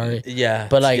 bro. I'm sorry. Yeah.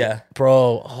 But like,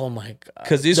 bro, oh my god.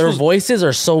 Because their voices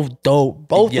are so dope.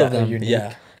 Both of them.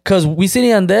 Yeah. Because Wisin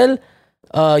and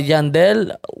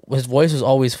Yandel, his voice was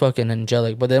always fucking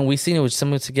angelic. But then Wisin, it was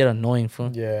something to get annoying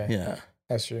from. Yeah.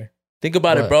 That's true. Think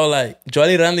about it, bro. Like, Joel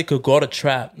and Randy could go to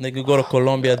trap. They could go to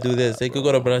Colombia, do this. They could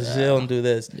go to Brazil and do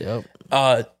this. Yep.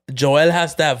 Joel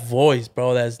has that voice,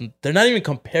 bro. They're not even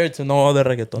compared to no other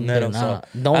reggaetonero. So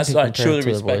that's why I truly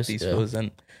respect these fools. And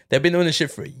they've been doing this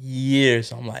shit for years.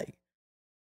 So I'm like,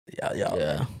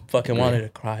 yeah. Fucking wanted to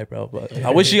cry, bro. But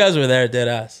I wish you guys were there, dead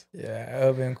ass. Yeah, it would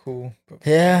have been cool.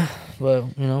 Yeah, but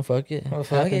fuck it. Well,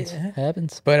 fuck it.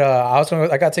 Happens. But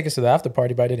I got tickets to the after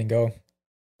party, but I didn't go.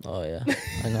 Oh yeah,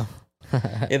 I know.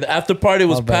 Yeah, the after party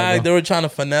was packed. They were trying to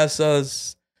finesse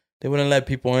us. They wouldn't let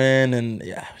people in, and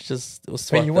it was.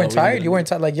 Wait, you weren't tired? You weren't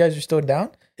tired? Like, you guys were still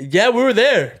down? Yeah, we were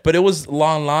there, but it was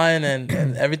long line, and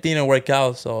everything didn't work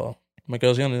out. So my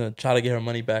girl's gonna try to get her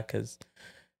money back because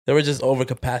they were just over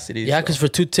capacity. Yeah, because for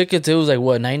 2 tickets, it was like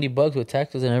what, $90 with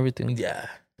taxes and everything. Yeah.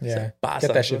 Get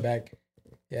that shit back.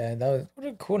 Yeah, that was what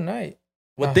a cool night.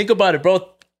 Well, think about it, bro.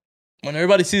 When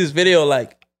everybody sees this video,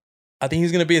 like, I think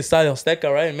he's gonna be in Estadio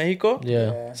Azteca, right, in Mexico.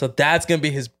 Yeah. So that's gonna be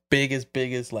his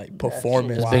biggest like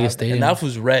performance. His biggest stadium. And that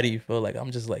was ready for like, I'm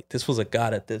just like, this was a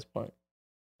god at this point.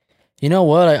 You know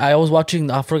what? I was watching.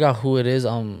 I forgot who it is.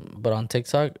 But on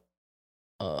TikTok,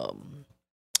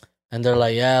 and they're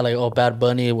like, yeah, like, oh, Bad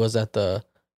Bunny was at the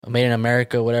Made in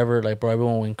America, whatever. Like, bro,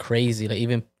 everyone went crazy. Like,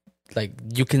 even like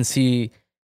you can see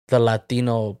the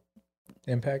Latino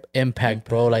impact,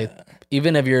 bro. Like,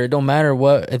 even if it don't matter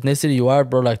what ethnicity you are,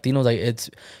 bro, Latinos, like, it's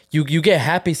you get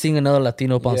happy seeing another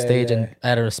Latino up on stage and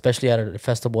especially at a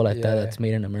festival like that that's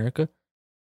Made in America.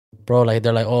 Bro, like,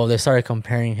 they're like, oh, they started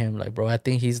comparing him. Like, bro, I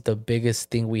think he's the biggest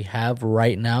thing we have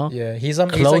right now. Yeah,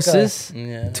 closest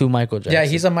to Michael Jackson. Yeah,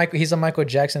 he's a Michael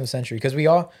Jackson of the century. Because we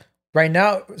all right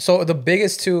now. So the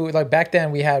biggest two, like back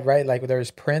then, we had like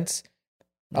there's Prince,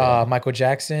 Michael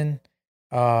Jackson.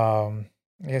 I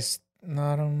guess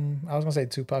not. I was gonna say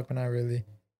Tupac, but not really.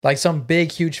 Like, some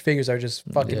big, huge figures are just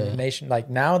fucking nation. Like,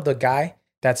 now the guy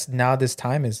that's now this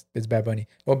time is Bad Bunny.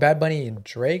 Well, Bad Bunny and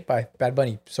Drake, Bad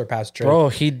Bunny surpassed Drake. Bro,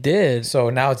 he did.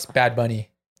 So now it's Bad Bunny.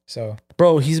 So,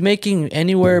 bro, he's making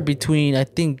anywhere between, I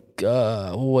think,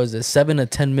 what was it, 7 to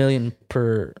 10 million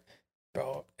per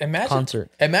concert.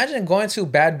 Imagine going to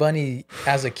Bad Bunny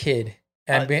as a kid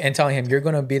and telling him you're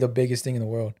gonna be the biggest thing in the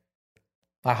world.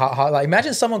 Like,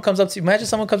 imagine someone comes up to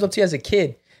you as a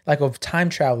kid, like a time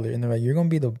traveler, and they're like, you're gonna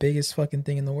be the biggest fucking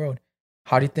thing in the world.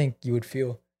 How do you think you would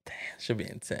feel? Damn, should be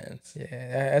intense.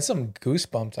 Yeah, that's some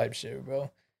goosebump type shit, bro.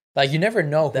 Like, you never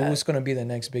know who's gonna be the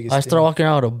next biggest. I started walking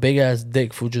around with a big ass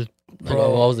dick for just, bro. Like,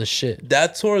 what was the shit?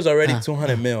 That tour is already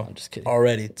 200 mil. I'm just kidding.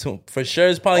 Already, for sure,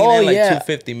 it's probably gonna be like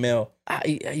 250 mil.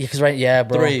 Because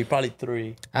bro. Probably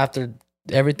three after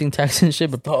everything, tax and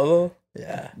shit. But Todo,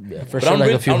 yeah, for but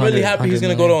sure. I'm really happy he's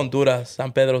gonna go to Honduras,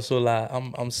 San Pedro Sula.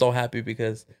 I'm so happy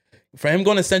because for him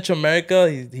going to Central America,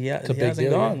 he hasn't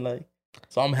gone. Like,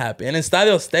 so I'm happy. And in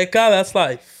Estadio Azteca, that's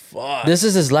like, fuck. This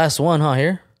is his last one, huh?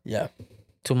 Here. Yeah.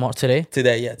 Today.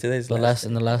 Today's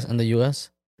in the US.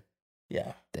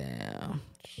 Yeah. Damn.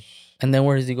 And then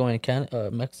where is he going? Canada?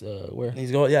 Where?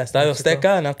 He's going, Estadio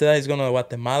Azteca, and after that he's going to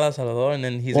Guatemala, Salvador, and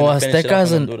then he's going to finish it up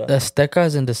in Honduras. Azteca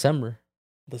is in December.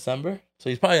 December? So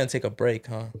he's probably going to take a break,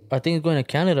 huh? I think he's going to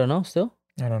Canada, no? Still?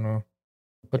 I don't know.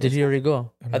 But did he already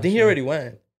go? I think he already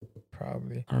went.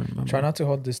 Probably. I don't remember. Try not to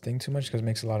hold this thing too much because it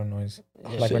makes a lot of noise.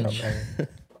 Yeah, like when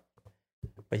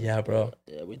But yeah, bro.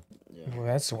 Well,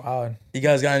 that's wild. You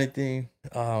guys got anything?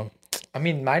 I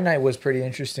mean, my night was pretty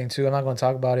interesting too. I'm not going to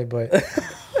talk about it, but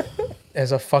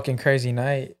it's a fucking crazy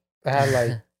night. I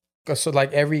had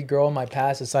like every girl in my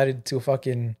past decided to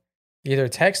fucking either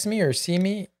text me or see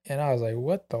me, and I was like,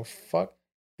 what the fuck?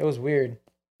 It was weird.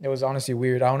 It was honestly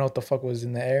weird. I don't know what the fuck was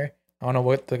in the air. I don't know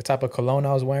what the type of cologne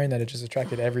I was wearing that it just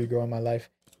attracted every girl in my life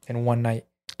in one night.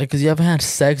 Like, cause you haven't had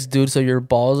sex, dude, so your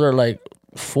balls are like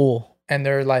full. And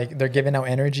they're giving out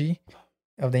energy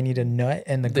of they need a nut,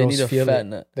 and the girls feel it.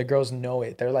 Nut. The girls know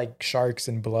it. They're like sharks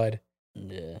in blood.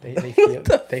 Yeah. They feel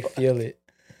they feel it.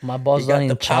 My balls are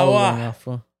hinchados right now,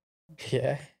 fool.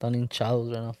 Yeah. Están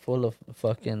hinchados right now, full of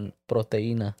fucking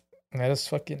proteína. That is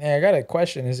fucking. Hey, I got a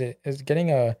question. Is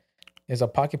a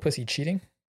pocket pussy cheating?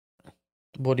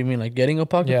 What do you mean, like getting a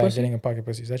pocket pussy? Yeah, getting a pocket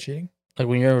pussy. Is that cheating? Like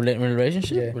when you're in a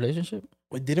relationship? Yeah. Relationship?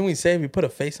 Wait, didn't we say if you put a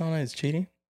face on it, it's cheating?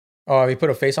 Oh, if you put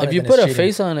a face on it, if you put a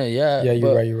face on it, yeah. Yeah,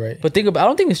 you're right. But I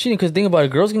don't think it's cheating because think about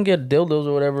it. Girls can get dildos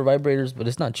or whatever, vibrators, but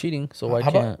it's not cheating. So why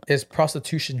can't? Is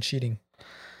prostitution cheating?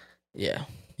 Yeah.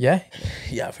 Yeah?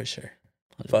 Yeah, for sure.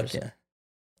 100%. Fuck yeah.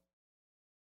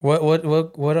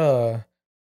 What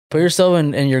Put yourself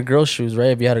in your girl's shoes, right?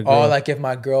 If you had a girl. Oh, like if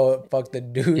my girl fucked a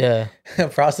dude. Yeah. A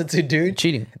prostitute dude.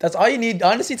 Cheating. That's all you need,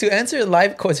 honestly, to answer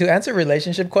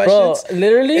relationship questions. Bro,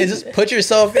 literally. Is just put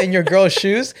yourself in your girl's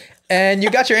shoes and you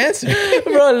got your answer.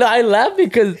 Bro, I laugh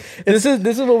because this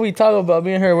is what we talk about.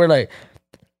 Me and her, we're like,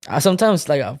 sometimes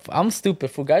like I'm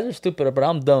stupid. For guys are stupid, but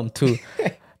I'm dumb too.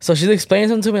 So she's explaining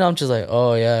something to me and I'm just like,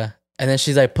 oh yeah. And then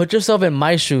she's like, put yourself in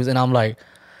my shoes. And I'm like,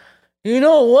 you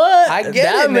know what? I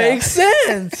get that it. Makes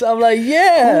sense. I'm like,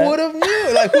 yeah. Who would have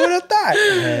knew? Like, who would have thought?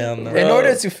 In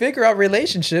order to figure out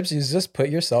relationships, you just put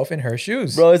yourself in her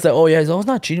shoes. Bro, it's like, oh yeah, it's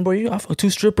not cheating, bro. I fuck 2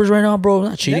 strippers right now, bro.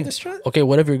 Not cheating. Okay,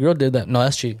 what if your girl did that? No,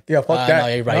 that's cheating. Yeah, fuck that. No,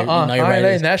 you're right. No, you're right.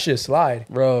 Letting that shit slide.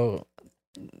 Bro,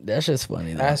 that shit's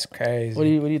funny. Though. That's crazy. What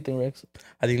do you think, Rex?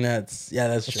 I think that's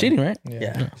true. Cheating, right?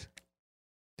 Yeah.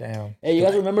 Damn. Hey, you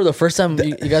guys remember the first time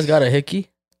you guys got a hickey?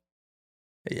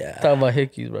 Yeah. Talking about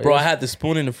hickeys, bro. Bro, I had the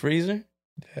spoon in the freezer.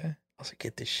 Yeah. I was like,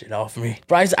 get this shit off me.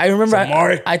 Bro, I remember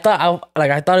I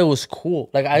thought it was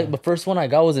cool. Like the first one I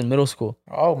got was in middle school.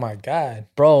 Oh my God.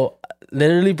 Bro,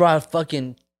 literally brought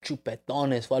fucking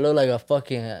chupetones. I looked like a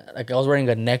fucking, like I was wearing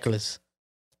a necklace.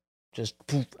 Just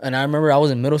poof. And I remember I was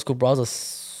in middle school, bro. I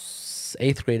was a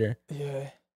 8th grader.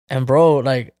 Yeah. And bro,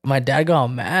 like my dad got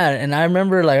mad. And I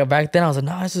remember like back then I was like,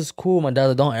 nah, this is cool. My dad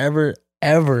was like, don't ever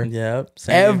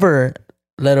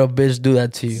let a bitch do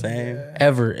that to you. Same.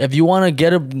 Ever. If you want to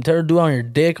get her do it on your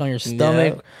dick, on your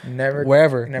stomach, never,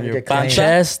 wherever, never your get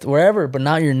chest, wherever, but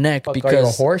not your neck. Fuck, because are you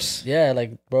a horse? Yeah,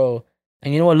 like bro.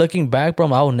 And you know what? Looking back, bro,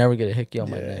 I would never get a hickey on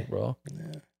my neck, bro.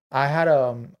 Yeah. I had I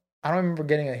don't remember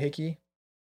getting a hickey,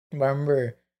 but I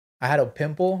remember I had a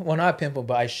pimple. Well, not a pimple,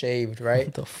 but I shaved, right?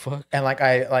 What the fuck? And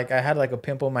I had like a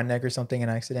pimple on my neck or something,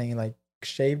 and I accidentally like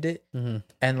shaved it,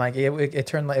 and like it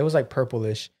turned like it was like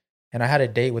purplish. And I had a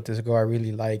date with this girl I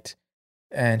really liked,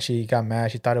 and she got mad.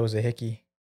 She thought it was a hickey.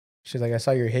 She's like, I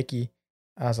saw your hickey.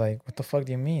 I was like, what the fuck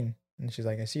do you mean? And she's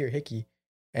like, I see your hickey.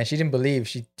 And she didn't believe.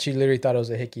 She literally thought it was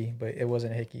a hickey, but it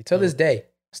wasn't a hickey. Till this day,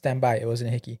 stand by, it wasn't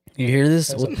a hickey. You hear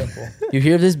this? You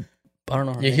hear this? I don't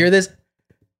know. You hear this?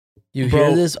 You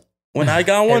hear this? When I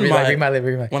got one, read my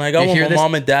lip. When I got one, my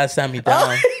mom and dad sat me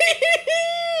down.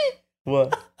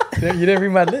 What? You didn't read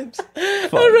my lips.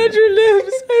 I read your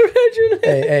lips.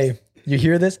 Hey, you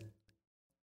hear this?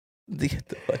 Get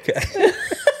the fuck out.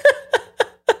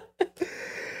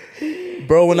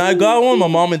 Bro, when I got one, my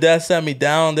mom and dad sat me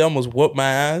down. They almost whooped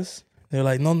my ass. They're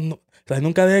like, no, like,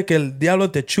 nunca deje que el diablo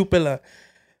te chupe la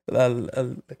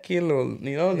kilo,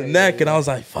 you know, the neck. And I was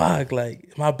like, fuck,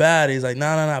 like, my bad. He's like,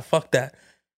 nah, fuck that.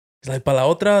 He's like, para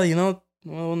la otra, you know,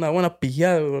 una buena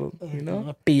pijada, you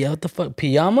know? Pijada, what the fuck?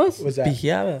 Pijamas? What's that?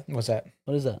 Pijada. What's that?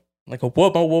 What is that? Like a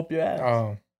whoop, I'll whoop your ass.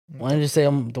 Oh. Why did you say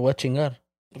I'm the voy a chingar?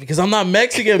 Because I'm not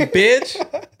Mexican, bitch.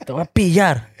 Te voy a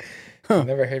pillar. Huh.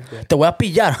 Never heard that. Te voy a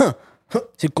pillar.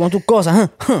 Si con tu cosa.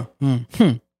 And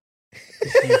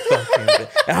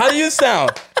how do you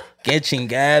sound? Que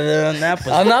chingada.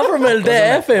 I'm not from el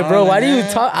DF, bro. Why do you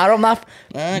talk? I'm not.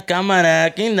 Cámara,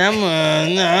 aquí andamos.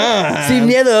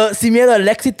 Sin miedo al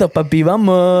éxito, papi.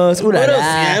 Vamos. Pero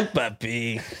bien,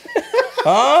 papi.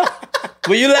 Huh?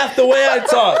 Will you laugh the way I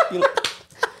talk?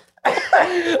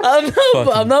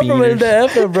 I'm not promoting the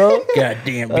effort, bro.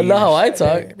 Goddamn. That's not how I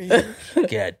talk.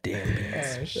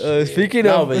 Goddamn. Speaking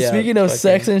of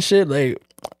sex and shit, like,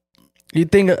 you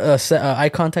think eye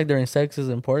contact during sex is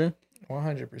important?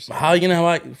 100%. How are you gonna have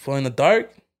like fall in the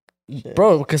dark?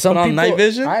 Bro, because some people night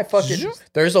vision.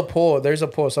 There's a poll.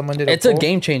 Someone did. It's a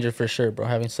game changer for sure, bro.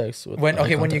 Having sex with when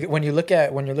you're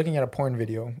looking at a porn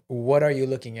video, what are you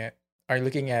looking at? Are you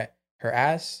looking at her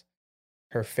ass,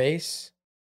 her face,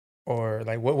 or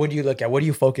like what do you look at? What do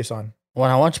you focus on? When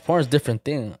I watch porn, it's a different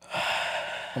thing.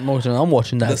 I'm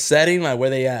watching that. The setting, like where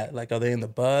they at? Like, are they in the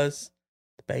bus?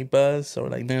 Bank bus, or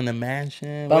like they're in the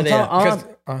mansion? I'm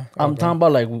talking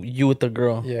about like you with the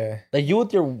girl. Yeah, like you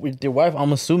with your wife.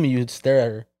 I'm assuming you'd stare at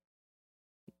her.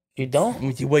 You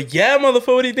don't? Well, yeah,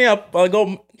 motherfucker. What do you think? I'll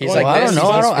go. He's like, I don't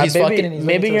know.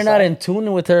 Maybe you're not in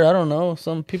tune with her. I don't know.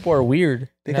 Some people are weird.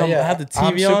 They don't have the TV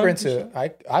I'm super on. into.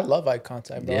 I love eye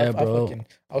contact, bro. Yeah, bro.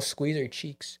 I'll squeeze her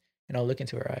cheeks and I'll look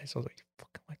into her eyes. I was like,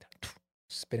 fucking like that.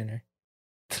 Spit in her.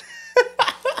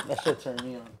 That shit turned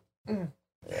me on.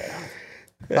 Yeah.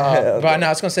 But no, I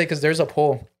was gonna say, because there's a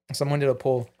poll. Someone did a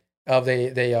poll of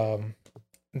they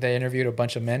interviewed a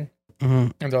bunch of men,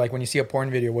 and they're like, when you see a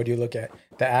porn video, what do you look at?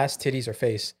 The ass, titties, or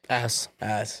face? Ass.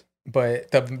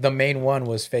 But the main one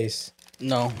was face.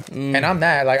 No, and I'm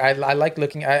that like I like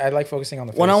looking. I like focusing on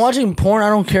the face. When I'm watching porn, I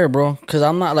don't care, bro, because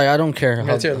I'm not like I don't care.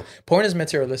 Porn is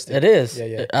materialistic. It is.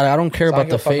 Yeah. I don't care about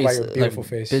the face. About your beautiful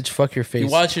face. Bitch, fuck your face. You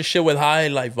watch your shit with high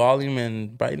like volume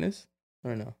and brightness,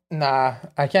 or no? Nah,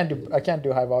 I can't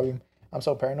do high volume. I'm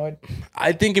so paranoid.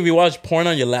 I think if you watch porn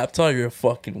on your laptop, you're a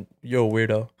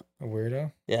weirdo. A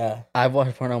weirdo? Yeah. I've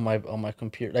watched porn on my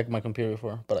computer, like my computer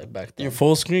before, but like back then. Your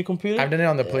full screen computer? I've done it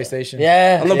on the PlayStation.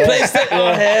 Yeah. On the PlayStation?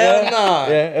 Oh, hell nah.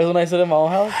 Yeah, it was when I sit in my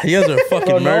own house. You guys are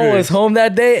fucking murderers. No one was home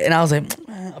that day, and I was like,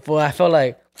 I felt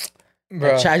like,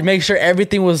 bro. I make sure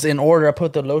everything was in order. I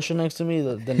put the lotion next to me,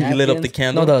 the napkins. You lit up the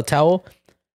candle? No, the towel.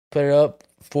 Put it up,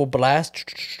 full blast.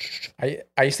 I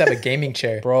used to have a gaming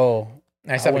chair. Bro.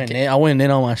 I went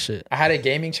in on my shit. I had a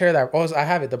gaming chair I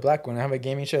have it, the black one. I have a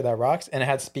gaming chair that rocks, and it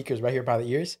had speakers right here by the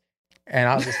ears. And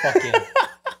I was just fucking, I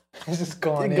was just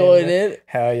going in.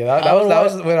 Hell yeah, that was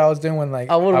what I was doing when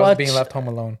I was being left home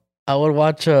alone. I would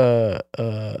watch. I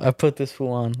put this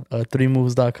fool on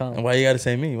 3moves.com. Why you gotta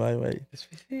say me? Why?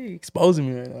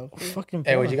 Exposing me right now. Fucking.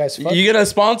 Hey, would you guys fuck? You gonna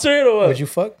sponsor it or what? Would you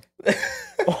fuck? Would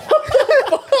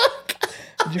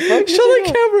you fuck? Show the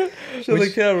camera. Show the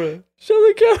camera.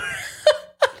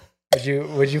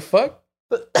 Would you fuck?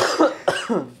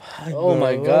 Oh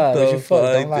my god! Would you fuck?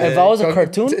 Don't lie. If I was a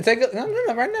cartoon,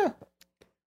 no, right now.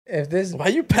 If this, why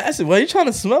you passive? Why are you trying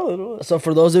to smell it? So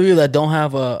for those of you that don't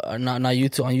have not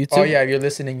YouTube on YouTube, oh yeah, if you're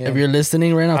listening, if you're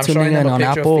listening right now, tuning in on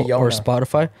Apple or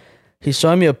Spotify, he's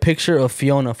showing me a picture of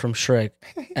Fiona from Shrek,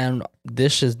 and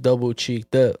this is double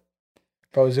cheeked up.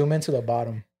 Bro, zoom into the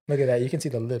bottom. Look at that. You can see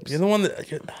the lips. You're the one that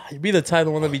you be the type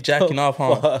of one that be jacking off,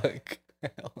 huh? Fuck.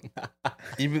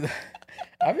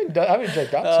 I've been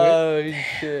jerked off to it. Oh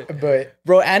shit! But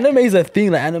bro, anime is a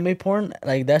thing. Like anime porn,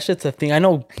 like that shit's a thing. I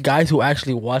know guys who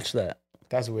actually watch that.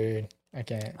 That's weird. I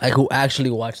can't. Like who actually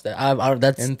watch that?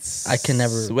 I can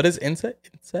never. What is incest?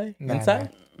 Incest? I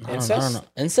don't know.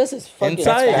 Incest is fucking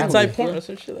inside porn or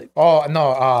some shit like. Oh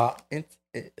no. I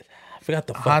forgot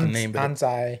the fucking name.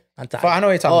 Hentai. I know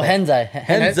what you're talking about.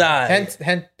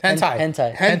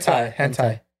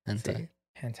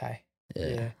 Hentai.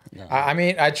 Yeah. No. I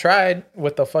mean, I tried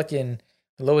with the fucking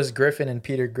Lois Griffin and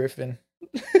Peter Griffin.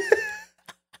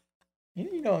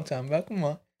 You know what I'm talking about. Come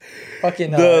on.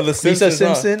 Fucking Lisa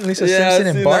Simpson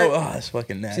and Bart. Oh, it's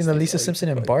fucking nasty. Seen the Lisa Simpson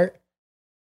and Bart?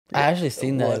 I actually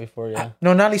seen that before, yeah.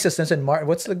 No, not Lisa Simpson.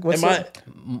 What's the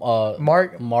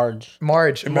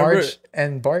Marge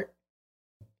and Bart?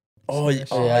 Oh yeah.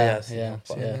 You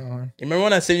remember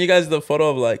when I sent you guys the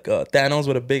photo of like Thanos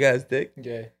with a big ass dick?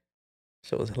 Yeah.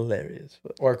 Shit was hilarious.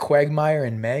 Or Quagmire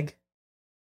and Meg.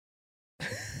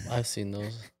 I've seen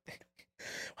those.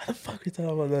 Why the fuck are you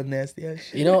talking about that nasty ass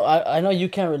shit? You know, I know you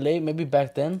can't relate maybe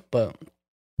back then, but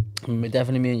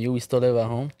definitely me and you, we still live at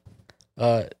home.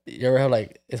 You ever have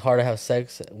like, it's hard to have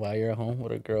sex while you're at home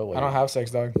with a girl? I don't have sex,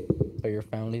 dog. Or your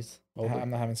family's over? I'm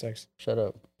not having sex. Shut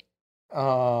up.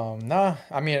 Nah.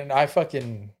 I mean,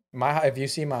 if you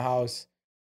see my house,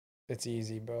 it's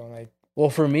easy, bro. Like, well,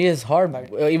 for me, it's hard.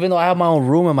 Like, even though I have my own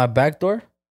room and my back door.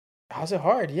 How's it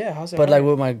hard? Yeah, how's it but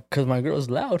hard? Like, because my girl's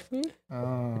loud, fool.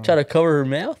 Try to cover her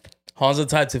mouth. Han's the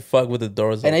type to fuck with the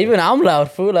doors open. And even I'm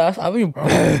loud, fool. Like, I mean,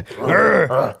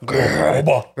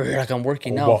 like I'm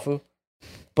working out, fool.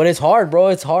 But it's hard, bro.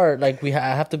 It's hard. Like,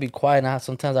 I have to be quiet now.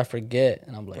 Sometimes I forget.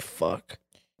 And I'm like, fuck.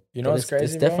 You know what's crazy,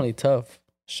 It's definitely tough.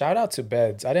 Shout out to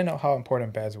beds. I didn't know how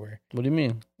important beds were. What do you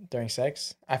mean? During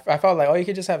sex? I felt like, oh, you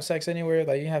could just have sex anywhere.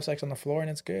 Like, you can have sex on the floor and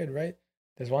it's good, right?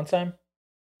 There's one time.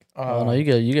 Oh, no,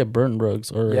 you get burnt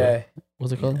rugs. Or yeah.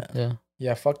 What's it called? Yeah.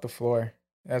 Yeah, fuck the floor.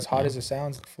 As hot as it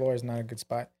sounds, the floor is not a good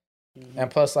spot.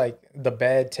 And plus, like, the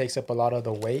bed takes up a lot of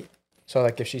the weight. So,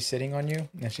 like, if she's sitting on you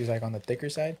and she's, like, on the thicker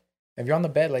side, if you're on the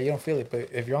bed, like, you don't feel it. But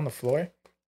if you're on the floor,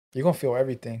 you're going to feel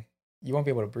everything. You won't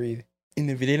be able to breathe. And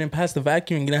if you didn't pass the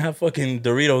vacuum, you're going to have fucking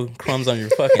Dorito crumbs on your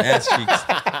fucking ass cheeks.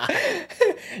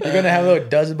 You're going to have little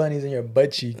dust bunnies in your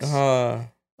butt cheeks. Oh,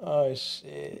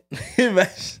 shit. Hell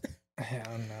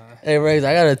nah. Hey, Rex,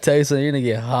 I got to tell you something. You're going to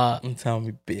get hot. Tell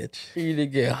me, bitch. You're going to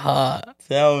get hot.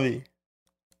 Tell me.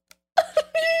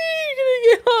 You're going to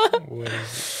get hot. What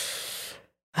is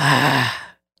it?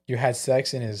 You had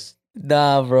sex in his...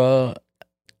 Nah, bro.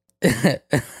 You're going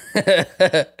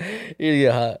to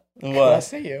get hot. What?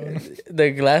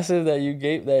 The glasses that you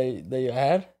gave that you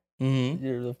had,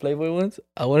 you're the Playboy ones.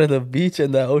 I went to the beach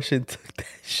and the ocean took that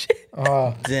shit.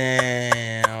 Oh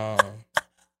damn,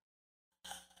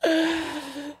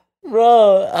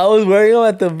 bro! I was wearing them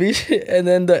at the beach, and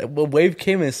then the wave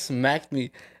came and smacked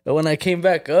me. And when I came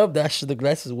back up, the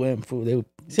glasses went. Fool.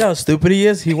 See how stupid he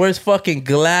is? He wears fucking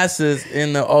glasses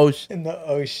in the ocean. In the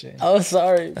ocean. I was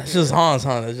sorry. That's just Hans,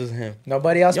 huh? That's just him.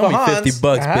 Nobody else you but owe me Hans.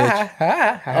 $50,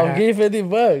 bitch. I'll give you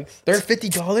 $50. They're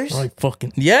 $50? Like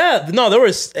fucking yeah. No, there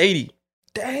was 80.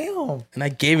 Damn. And I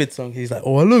gave it to him. He's like,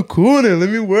 "Oh, I look cool in it. Let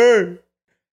me wear it."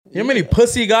 You know how many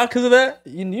pussy he got because of that?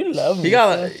 You love me. He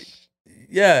got like,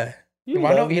 yeah. You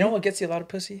know what gets you a lot of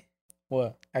pussy?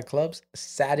 What? At clubs?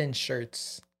 Satin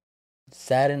shirts.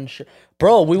 Satin shirt,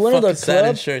 bro. We went to the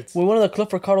club. Shirts. We went to the club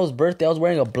for Carlos' birthday. I was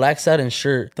wearing a black satin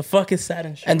shirt. The fuck is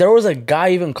satin shirt? And there was a guy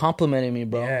even complimenting me,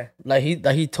 bro. Yeah. Like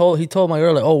he told my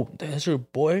girl like, "Oh, that's your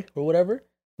boy or whatever."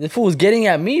 The fool was getting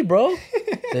at me, bro.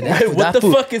 What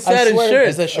the fuck is satin shirt?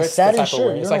 It's a shirt. Satin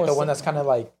shirt. It's like the one that's kind of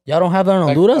like. Y'all don't have that on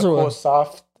Honduras or what?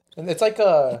 Soft. And it's like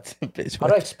a. How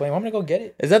do I explain? I'm gonna go get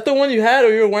it. Is that the one you had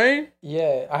or you were wearing?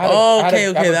 Yeah, I had.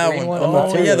 Okay, that one.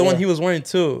 Oh, yeah, the one he was wearing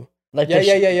too. Like yeah.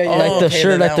 Like the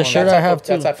shirt I have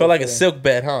too. Felt like a silk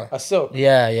bed, huh? A silk.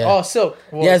 Yeah. Oh, silk.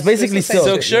 Well, yeah, it's basically silk.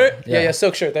 Silk shirt. Yeah,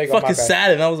 silk shirt. There you go. Fucking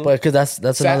satin. I was. But because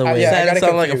that's another way. Yeah, satin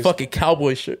sounded like a fucking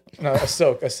cowboy shirt. No, a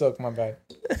silk. My bad.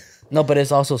 No, but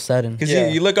it's also satin. Because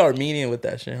you look Armenian with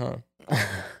that shit, huh?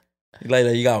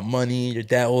 Like you got money. Your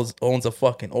dad owns a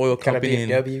fucking oil company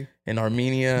in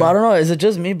Armenia. But I don't know. Is it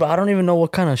just me? But I don't even know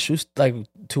what kind of shoes like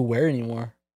to wear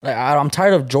anymore. Like I'm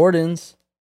tired of Jordans.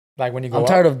 Like when you go, I'm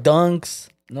tired of Dunks.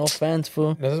 No offense,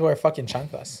 fool. This is wear fucking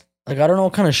chanclas. Like I don't know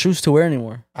what kind of shoes to wear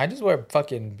anymore. I just wear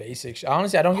fucking basic.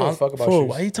 Honestly, I don't give a fuck about fool, shoes.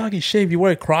 Why are you talking shit? You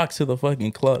wear Crocs to the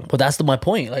fucking club. But that's my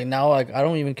point. Like now, like I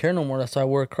don't even care no more. That's why I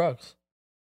wear Crocs.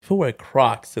 Who wear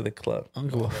Crocs to the club? I don't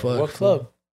give a fuck. What club?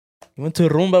 You went to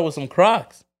Rumba with some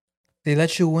Crocs. They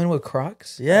let you win with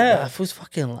Crocs? Yeah. Who's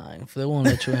fucking lying? They won't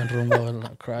let you in Rumba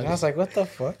with Crocs. I was like, what the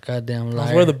fuck? Goddamn liar.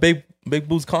 That's where the big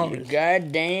boots Converse.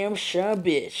 Goddamn son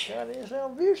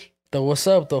bitch. So what's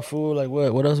up though, fool? Like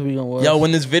what else we gonna watch? Yo,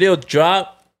 when this video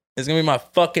drop, it's gonna be my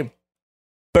fucking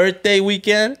birthday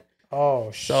weekend.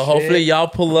 Oh shit. So hopefully y'all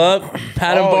pull up.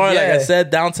 Patton Bar, like I said,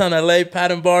 downtown LA,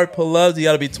 Patton Bar, pull up. You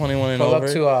gotta be 21 and over.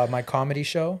 Pull up to my comedy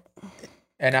show.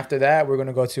 And after that, we're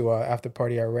gonna go to after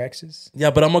party at Rex's. Yeah,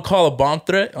 but I'm gonna call a bomb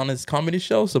threat on his comedy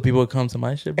show so people will come to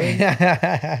my shit, bro.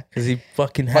 Because he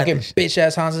fucking bitch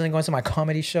ass Hans isn't going to my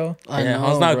comedy show. I know,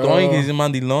 Hans not going. He's in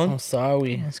Mandilon. I'm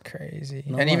sorry. That's crazy.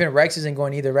 No, and even Rex isn't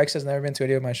going either. Rex has never been to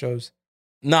any of my shows.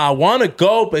 Nah, I want to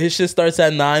go, but his shit starts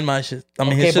at 9. My shit.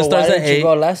 His shit starts at 8. You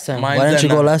go last time? Why didn't you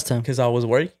go last time? Because I was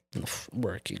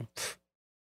working.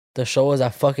 The show was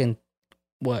at fucking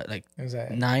what? Like it was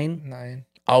at 9. 9.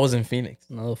 I was in Phoenix.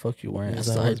 No, the fuck you weren't. Yes,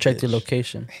 I checked your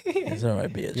location. It's all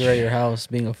right, bitch. You're at your house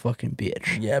being a fucking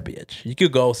bitch. Yeah, bitch. You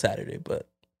could go Saturday, but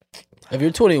if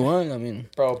you're 21, I mean,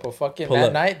 bro, but fucking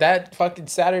that fucking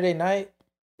Saturday night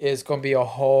is gonna be a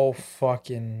whole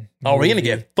fucking movie. We're gonna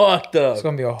get fucked up. It's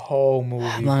gonna be a whole movie.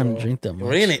 I'm not gonna drink that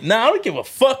much. I don't give a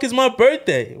fuck. It's my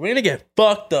birthday. We're gonna get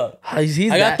fucked up. I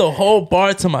got the whole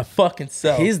bar to my fucking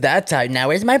self. He's that type.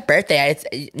 Now it's my birthday.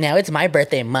 It's my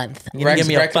birthday month. Rex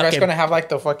gonna have like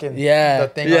the fucking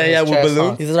the thing on his with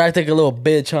balloons. He's like take a little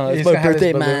bitch, huh? It's my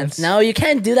birthday month. No, you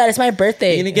can't do that. It's my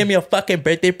birthday. You gonna give me a fucking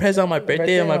birthday present on my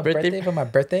birthday? For my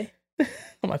birthday?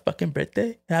 On my fucking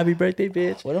birthday? Happy birthday,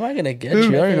 bitch. What am I gonna get you? I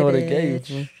don't even know what to get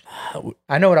you.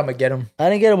 I know what I'm gonna get him.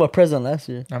 I didn't get him a present last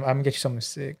year. I'm gonna get you something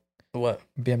sick. What?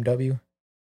 BMW.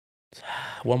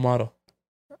 What model?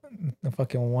 The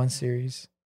fucking 1 Series.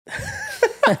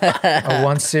 A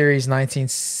 1 Series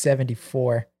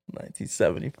 1974.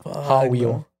 1975. Hot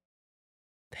wheel.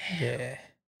 Yeah.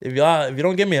 If you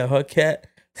don't give me a hug cat,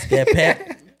 scat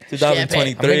pack,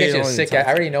 2023. I'm gonna get you a sick ass. I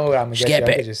already know what I'm gonna get you. I'm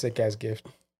gonna get you a sick ass gift.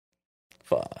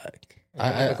 Fuck.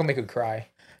 I'm gonna make you cry.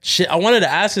 Shit, I wanted to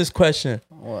ask this question.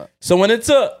 What? So when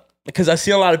because I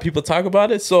see a lot of people talk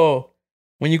about it. So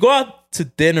when you go out to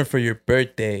dinner for your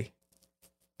birthday,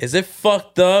 is it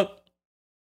fucked up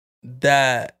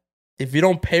that if you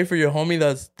don't pay for your homie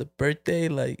that's the birthday,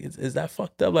 like is that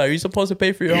fucked up? Like, are you supposed to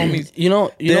pay for your homie's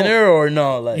dinner or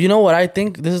no? Like, you know what I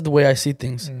think? This is the way I see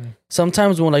things.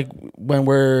 Sometimes when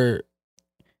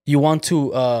you want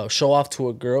to show off to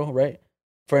a girl, right?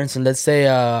 For instance, let's say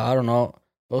I don't know,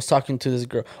 I was talking to this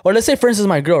girl, or let's say for instance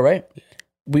my girl, right?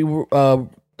 We're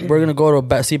gonna go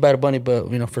to see Bad Bunny, but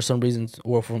for some reasons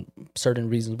or for certain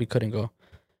reasons we couldn't go.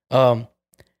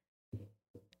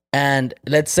 And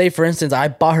let's say, for instance, I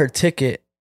bought her ticket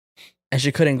and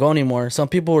she couldn't go anymore. Some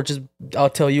people were I'll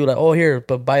tell you, like, oh, here,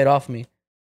 but buy it off me.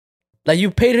 Like,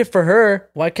 you paid it for her.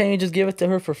 Why can't you just give it to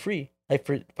her for free?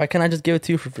 Why can't I just give it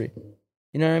to you for free?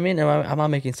 You know what I mean? Am I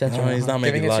making sense? No, he's not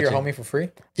making giving it to your homie for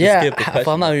free? Yeah, if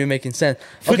I'm not even making sense.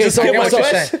 Okay, so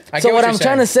what I'm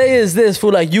trying to say is this,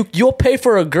 fool. Like, you'll pay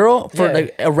for a girl, for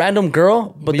like a random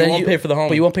girl, but then you won't pay for the homie.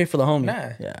 But you won't pay for the homie.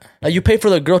 Nah. Yeah. Like, you pay for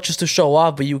the girl just to show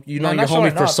off, but you know your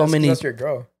homie for so many. That's your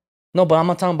girl. No, but I'm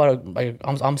not talking about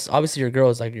I'm obviously your girl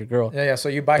is like your girl. Yeah. So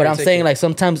you buy. But I'm saying like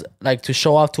sometimes like to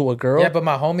show off to a girl. Yeah, but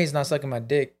my homie's not sucking my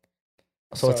dick.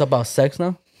 So it's about sex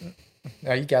now.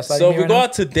 Are you gaslighting So me if we go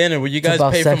out to dinner, will you guys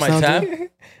pay for my tab?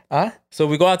 Huh? So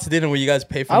we go out to dinner, will you guys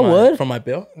pay for my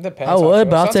bill? Depends. I would,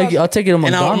 but I'll take it on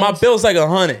McDonald's. And my bill's like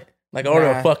 100. Like I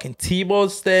order a fucking T-bone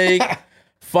steak,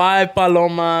 5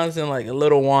 palomas, and like a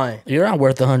little wine. You're not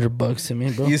worth $100 to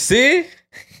me, bro. You see?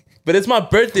 But it's my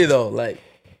birthday though. Like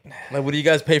what do you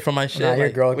guys pay for my shit? Nah, your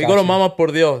girl we go to Mama por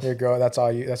Dios. Your girl, that's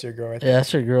your girl right there. Yeah,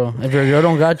 that's your girl. If your girl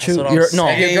don't got you, If your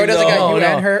girl doesn't got you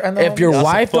and her. And if your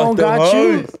wife don't got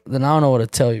you, then I don't know what to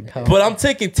tell you. But I'm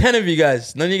taking 10 of you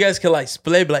guys. None of you guys can like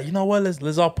split. Be like, you know what?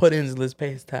 Let's all put in. Let's pay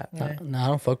his tab. Nah, I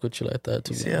don't fuck with you like that.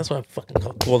 Too. See, that's why I fucking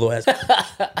call Gordo ass.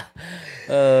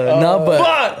 No, but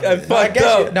fuck, I fucked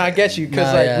up. I get you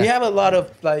because we have a lot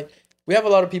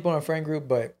of people in our friend group,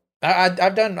 but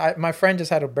I've done. My friend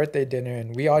just had a birthday dinner,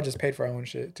 and we all just paid for our own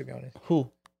shit. To be honest, who?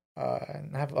 I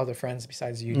have other friends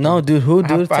besides you. No, dude. Who,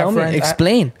 dude? Tell me.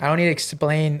 Explain. I don't need to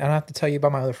explain. I don't have to tell you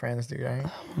about my other friends, dude. Right?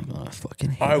 Oh my God, I fucking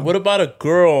hate all right, what about a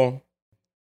girl?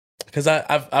 Because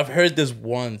I've heard this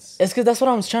once. It's because that's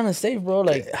what I was trying to say, bro.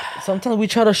 Like sometimes we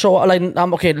try to show off. Like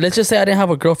okay, let's just say I didn't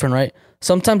have a girlfriend, right?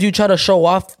 Sometimes you try to show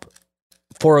off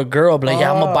for a girl, but like,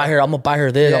 I'm gonna buy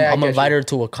her this. I'm gonna invite her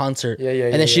to a concert.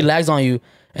 And then she lags on you.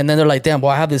 And then they're like, damn, boy,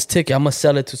 I have this ticket. I'm going to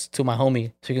sell it to my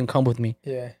homie so he can come with me.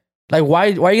 Yeah. Like, why are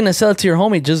you going to sell it to your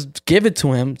homie? Just give it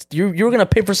to him. You're going to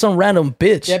pay for some random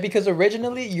bitch. Yeah, because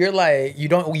originally you're like, you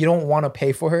don't want to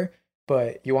pay for her,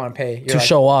 but you want to pay. To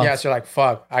show off. Yeah, so you're like,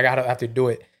 fuck, I have to do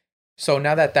it. So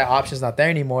now that option's not there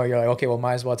anymore, you're like, okay, well,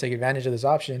 might as well take advantage of this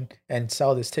option and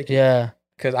sell this ticket. Yeah.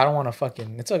 Because I don't want to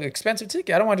it's an expensive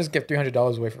ticket. I don't want to just give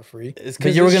 $300 away for free.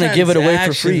 But you were going to give it away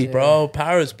for free. Bro,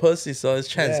 power is pussy, so it's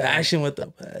transaction with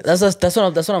the... That's what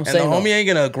I'm saying. And the homie ain't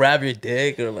going to grab your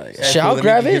dick or like... Shall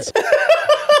grab it?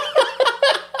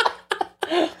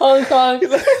 Hong Kong.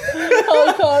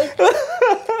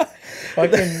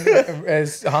 Fucking,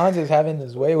 as Hans is having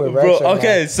his way with Rex. Bro,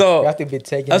 okay, so... You have to be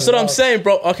taking... That's what I'm saying,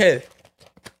 bro. Okay.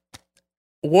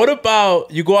 What about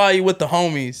you go out with the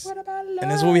homies, and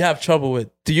this is what we have trouble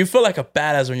with. Do you feel like a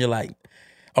badass when you're like,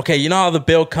 okay, you know how the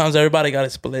bill comes, everybody got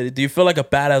it split it. Do you feel like a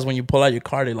badass when you pull out your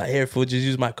card, you're like, here, fool, just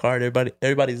use my card,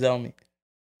 everybody zell me?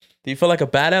 Do you feel like a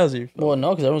badass? Well, no,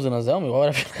 because everyone's gonna zell me. Why would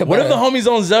I feel like what if the homies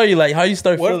don't zell you? Like, how you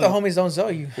start feeling? What if the homies don't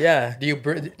zell you? Yeah. Do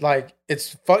you, like,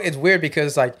 it's weird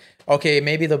because, like, okay,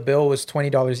 maybe the bill was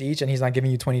 $20 each and he's not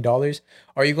giving you $20.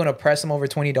 Are you going to press him over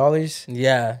 $20?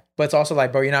 Yeah. But it's also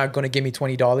like, bro, you're not going to give me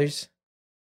 $20.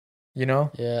 You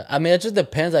know? Yeah. I mean, it just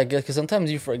depends, I guess, because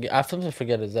sometimes you forget. I sometimes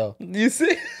forget as well. You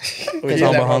see? It's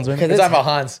talking about Hans.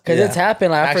 Because it's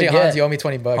happened. Like, actually, I forget. Hans, you owe me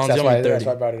 $20. Hans, that's why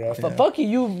I brought it up. But fuck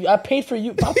you. I paid for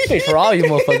you. I paid for all you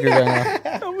motherfuckers right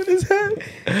now. I'm in his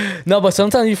head. No, but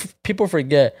sometimes people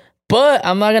forget. But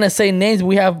I'm not going to say names.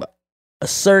 We have a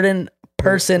certain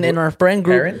person in our friend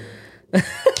group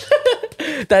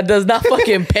that does not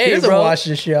fucking pay, he doesn't bro. watch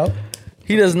the show.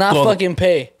 He does not fucking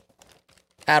pay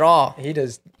at all. He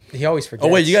does. He always forgets. Oh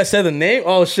wait, you guys said the name?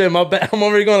 Oh shit, my bad. I'm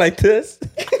already going like this.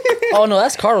 Oh no,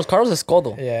 that's Carlos. Carlos is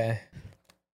Scoldo. Yeah.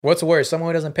 What's worse, someone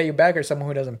who doesn't pay you back or someone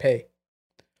who doesn't pay?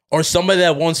 Or somebody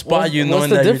that won't spot you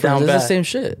knowing the that difference? you're down It's bad. the same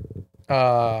shit.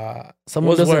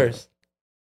 Someone what's worse?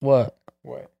 What?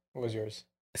 What was yours?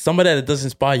 Somebody that doesn't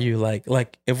spot you, like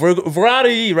if we're out to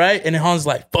eat, right? And Hans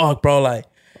like, fuck, bro, like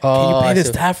Can you pay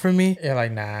this tab for me? You're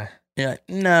like, nah. You're like,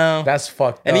 no. That's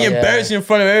fucked up. And he embarrassed you in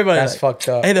front of everybody. That's fucked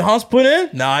up. Hey, the house put in?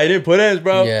 Nah, I didn't put in,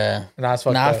 bro. Yeah. That's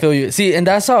fucked up. I feel you. See, and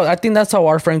that's how, I think that's how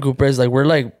our friend group is. Like, we're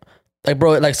like,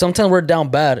 bro, like sometimes we're down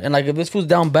bad. And like, if this fool's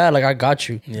down bad, like, I got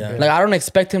you. Yeah. Like, I don't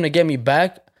expect him to get me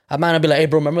back. I might not be like, hey,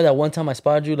 bro, remember that one time I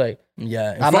spotted you? Like,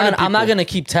 yeah. I'm not going to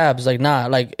keep tabs. Like, nah.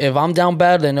 Like, if I'm down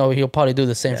bad, then he'll probably do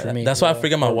the same for me. That's why I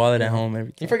forget my wallet at home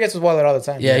every time. He forgets his wallet all the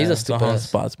time. Yeah, he's a stupid ass.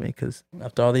 Spots me because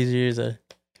after all these years, I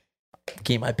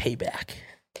gave my payback.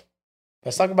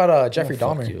 Let's talk about Jeffrey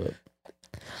Dahmer.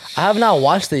 I have not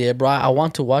watched it yet, bro. I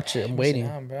want to watch it. I'm waiting.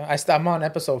 Down, bro. I'm on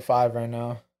episode 5 right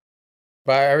now.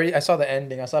 But I saw the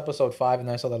ending. I saw episode 5 and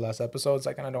then I saw the last episode. It's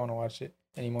like, I don't want to watch it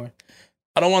anymore.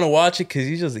 I don't want to watch it because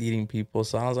he's just eating people.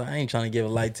 So I was like, I ain't trying to give a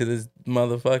light to this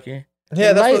motherfucker.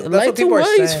 Yeah, that's what people are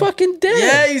saying. He's fucking dead.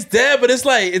 Yeah, he's dead, but it's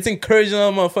like, it's encouraging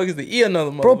other motherfuckers to eat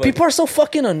another motherfucker. Bro, people are so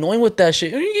fucking annoying with that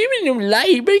shit. You're giving him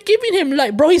light, bro. Giving him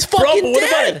light. Bro, he's fucking dead. Bro, but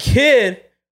what about a kid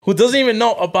who doesn't even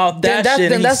know about that shit?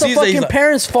 Then that's the fucking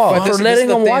parents' fault for letting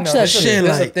them watch that shit.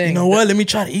 Like, you know what? Let me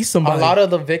try to eat somebody. A lot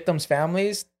of the victims'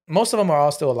 families, most of them are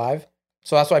all still alive.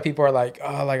 So that's why people are like,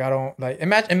 oh, like, I don't, like,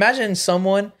 imagine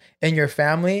someone in your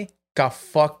family got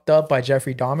fucked up by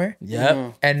Jeffrey Dahmer.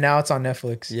 Yep. And now it's on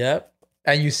Netflix. Yep.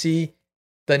 And you see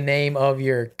the name of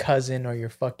your cousin or your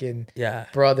fucking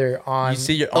brother on. You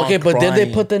see your but did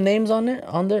they put the names on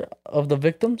there of the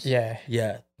victims? Yeah.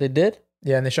 Yeah. They did?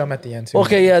 Yeah, and they show them at the end too.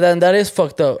 Okay, yeah, then that is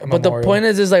fucked up. But the point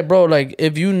is like, bro, like,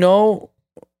 if you know,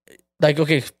 like,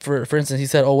 okay, for instance, he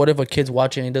said, oh, what if a kid's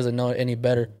watching and he doesn't know any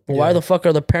better? Well, why the fuck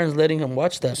are the parents letting him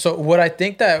watch that? So what I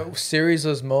think that series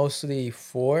was mostly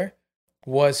for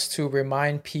was to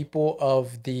remind people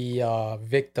of the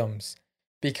victims,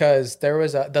 because there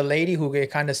was the lady who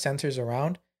it kind of centers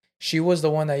around. She was the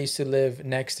one that used to live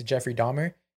next to Jeffrey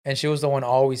Dahmer, and she was the one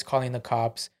always calling the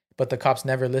cops, but the cops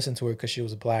never listened to her because she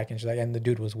was black, and she's like, and the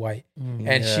dude was white,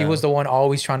 and she was the one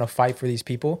always trying to fight for these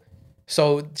people.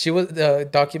 So she was the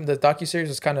docuseries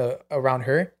was kind of around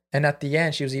her, and at the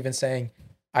end she was even saying,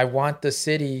 I want the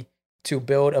city to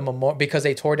build a memorial, because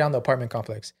they tore down the apartment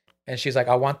complex. And she's like,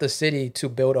 I want the city to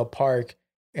build a park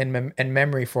in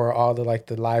memory for all the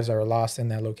lives that were lost in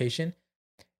that location.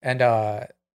 And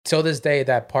till this day,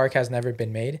 that park has never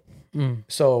been made.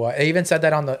 So I even said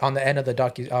that on the end of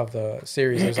the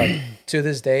series. It was like, to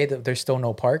this day, there's still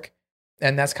no park,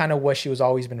 and that's kind of what she was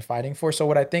always been fighting for. So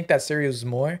what I think that series was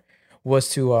more was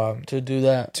to do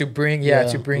that, to bring light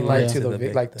to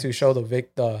the like to show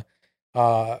the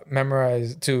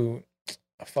memorize to.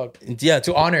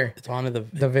 To honor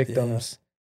the victims.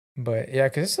 But yeah,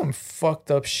 because it's some fucked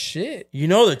up shit. You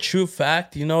know the true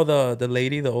fact? You know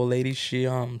the old lady, she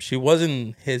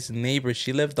wasn't his neighbor.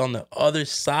 She lived on the other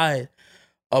side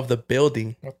of the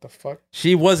building. What the fuck?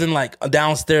 She wasn't like a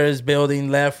downstairs building,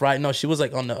 left, right. No, she was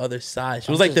like on the other side. She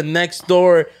was like the next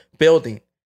door building.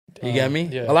 You get me?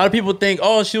 Yeah. A lot of people think,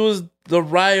 oh, she was the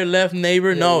right or left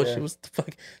neighbor. No, she was the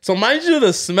fuck. So mind you,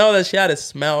 the smell that she had to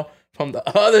smell from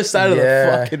the other side of the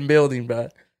fucking building, bro.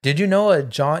 Did you know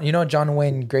John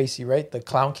Wayne Gacy, right? The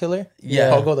clown killer?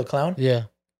 Yeah. Pogo the clown? Yeah.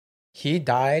 He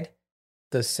died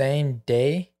the same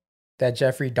day that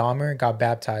Jeffrey Dahmer got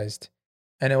baptized.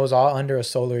 And it was all under a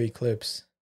solar eclipse.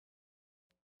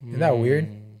 Isn't that weird?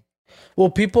 Well,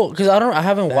 people, because I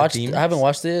haven't watched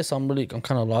it, so I'm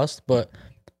kind of lost. But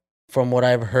from what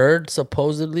I've heard,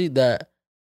 supposedly that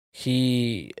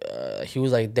he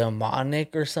was like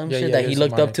demonic or some shit, that he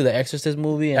looked up to the Exorcist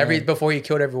movie. And before he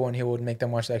killed everyone, he would make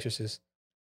them watch the Exorcist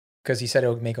because he said it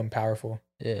would make them powerful.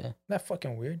 Yeah, isn't that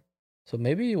fucking weird? So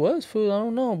maybe he was food. I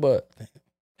don't know, but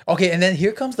okay. And then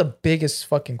here comes the biggest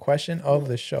fucking question of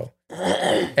the show,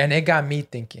 and it got me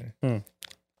thinking.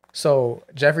 So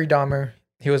Jeffrey Dahmer,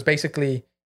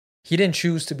 he didn't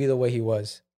choose to be the way he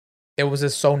was. It was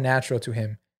just so natural to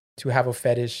him to have a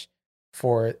fetish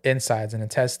for insides and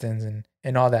intestines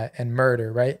and all that, and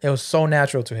murder, right? It was so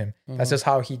natural to him. That's just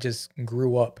how he just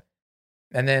grew up.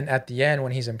 And then at the end,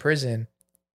 when he's in prison,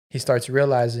 he starts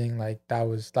realizing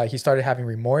he started having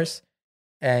remorse,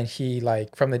 and he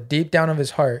from the deep down of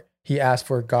his heart, he asked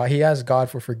God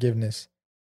for forgiveness.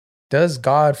 Does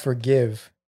God forgive?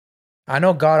 I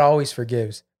know God always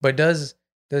forgives, but is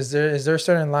there a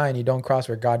certain line you don't cross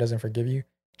where God doesn't forgive you?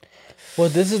 Well,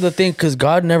 this is the thing, because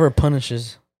God never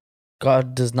punishes.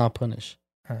 God does not punish,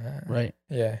 right?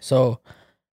 Yeah. So,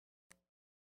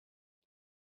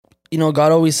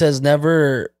 God always says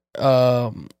never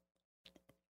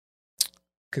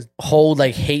hold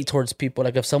hate towards people.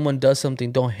 Like if someone does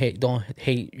something, don't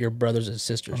hate your brothers and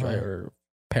sisters, right, or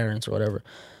parents or whatever.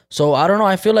 So I don't know.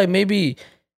 I feel like maybe,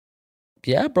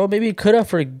 yeah, bro, maybe he could have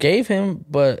forgave him,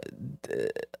 but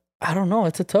I don't know.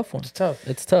 It's a tough one. It's tough.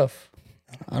 It's tough.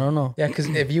 I don't know. Yeah, because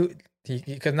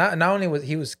because not only was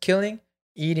he killing,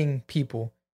 eating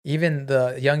people. Even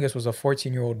the youngest was a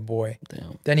 14-year-old boy.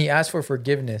 Damn. Then he asked for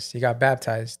forgiveness. He got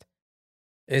baptized.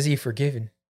 Is he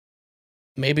forgiven?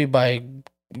 Maybe by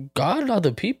God and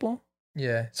other people.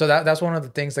 Yeah. So that's one of the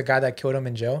things. The guy that killed him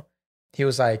in jail, he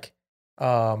was like,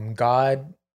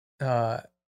 God,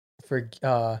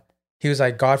 he was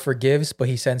like, God forgives, but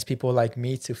he sends people like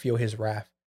me to feel his wrath.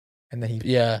 And then he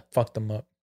fucked them up.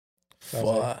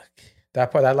 So Fuck.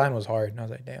 Like, that line was hard. And I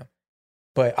was like, damn.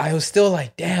 But I was still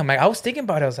like, damn. Like, I was thinking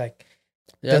about it. I was like,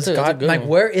 does God, like,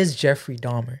 where is Jeffrey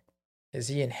Dahmer? Is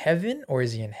he in heaven or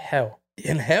is he in hell?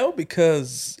 In hell,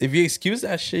 because if you excuse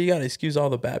that shit, you gotta excuse all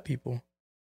the bad people.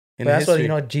 But that's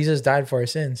what, Jesus died for our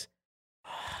sins.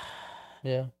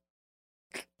 Yeah.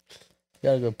 You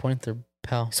got a good point there,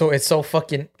 pal. So it's so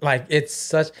fucking, like, it's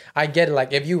such, I get it.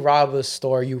 Like, if you rob a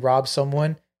store, you rob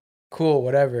someone, cool,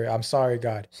 whatever. I'm sorry,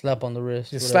 God. Slap on the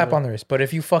wrist. Just slap on the wrist. But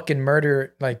if you fucking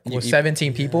murder, like,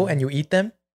 17 people and you eat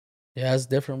them. Yeah, that's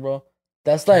different, bro.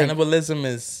 That's like. Cannibalism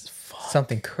is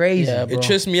something crazy. Yeah, it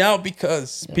trips me out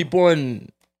because people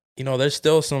there's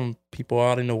still some people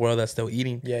out in the world that's still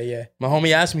eating. Yeah. My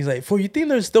homie asked me, he's like, you think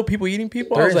there's still people eating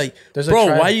people? I was like,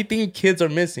 bro, why do you think kids are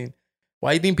missing?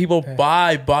 Why do you think people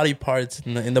buy body parts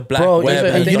in the black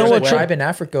web? You know what tribe in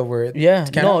Africa where India.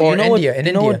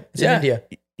 It's in India.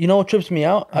 You know what trips me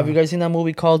out? Have you guys seen that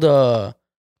movie called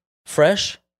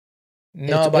Fresh?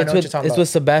 No, but I know what you're talking about. It's with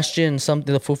Sebastian,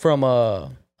 the fool from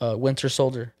Winter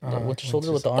Soldier. Winter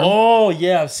Soldier with the arm. Oh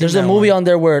yeah, I've seen There's a movie on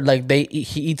there where like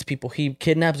he eats people. He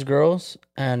kidnaps girls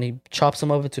and he chops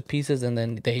them up into pieces and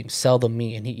then they sell the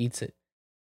meat and he eats it.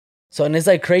 So and it's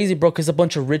like crazy, bro, because a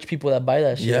bunch of rich people that buy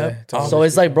that shit. Yeah. So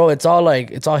it's like, bro, it's all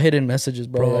hidden messages,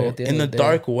 bro. Like at the in the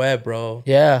dark web, bro.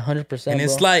 Yeah, 100%. And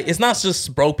it's like it's not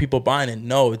just broke people buying it.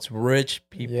 No, it's rich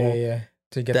people. Yeah.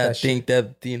 To get that think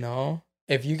shit. that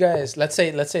If you guys, let's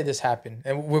say this happened,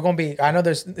 and we're gonna be. I know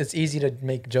it's easy to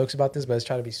make jokes about this, but let's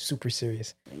try to be super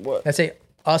serious. What? Let's say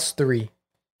us three,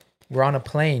 we're on a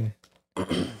plane,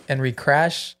 and we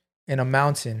crash in a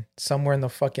mountain somewhere in the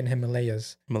fucking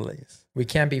Himalayas. We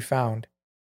can't be found,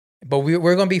 but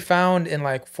we're gonna be found in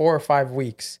like 4 or 5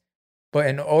 weeks. But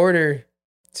in order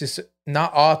to,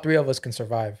 not all three of us can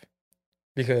survive,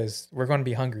 because we're gonna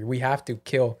be hungry. We have to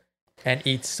kill and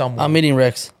eat someone. I'm eating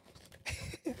Rex.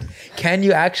 Can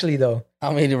you actually though?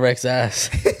 I'm eating Rex's ass.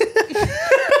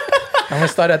 I'm gonna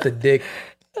start at the dick.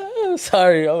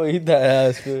 Sorry, I'm gonna eat that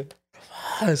ass, dude.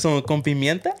 So con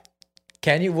pimienta?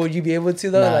 Can you? Would you be able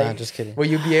to though? Nah, like, just kidding. Will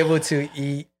you be able to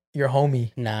eat your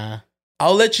homie? Nah.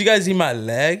 I'll let you guys eat my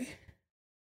leg.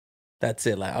 That's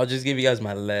it. Like I'll just give you guys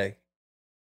my leg.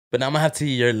 But now I'm gonna have to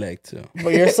eat your leg too.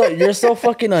 But you're so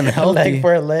fucking unhealthy. Leg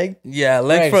for a leg? Yeah,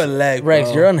 leg for a leg, bro.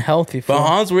 Rex, you're unhealthy. But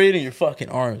Hans, we're eating your fucking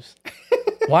arms.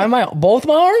 Why am I both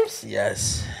my arms?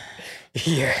 Yes.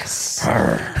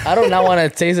 I do not want to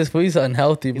taste this food. He's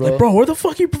unhealthy, bro. Like, bro, where the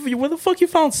fuck you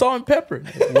found salt and pepper?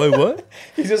 Wait, what?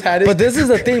 He just had it. But this is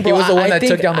the thing, bro. He was the one that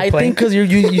took down the plane. I think because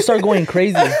you start going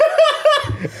crazy.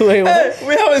 Wait, what? Hey,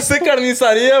 we have a sick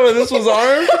carniceria where this was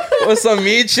armed with some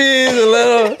michis, a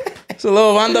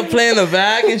little banda play in the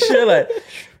back and shit. Like,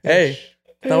 hey,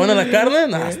 ¿está buena la carne?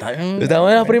 Nah, está bien. ¿Está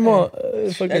buena, primo?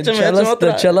 Fucking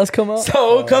the chelas come out.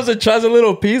 So who comes and tries a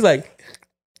little piece, like,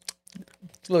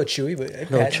 it's a little chewy, but a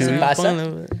little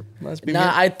chewy.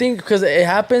 Nah, I think because it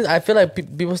happens. I feel like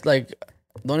people's like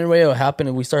the only way it'll happen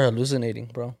is we start hallucinating,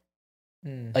 bro.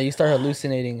 Like you start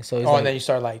hallucinating, so it's and then you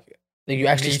start like you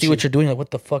actually see what you're doing. Like,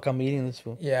 what the fuck? I'm eating this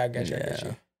food. Yeah, I get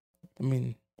you. I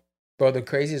mean, bro, the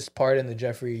craziest part in the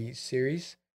Jeffrey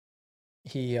series,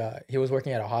 he was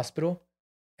working at a hospital,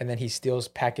 and then he steals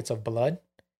packets of blood.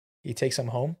 He takes them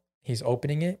home. He's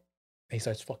opening it, and he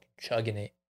starts fucking chugging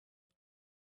it.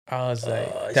 I was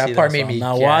like, that part made me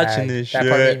not watching this shit. That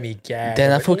part made me gag. Damn,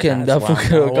 that fool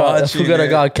could have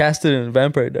got casted in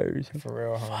Vampire Diaries. For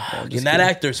real, huh? And that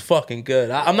actor's fucking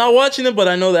good. I'm not watching it, but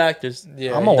I know the actors.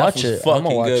 Yeah, I'm gonna watch it.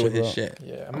 Fucking good with his shit.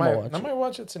 Yeah, I might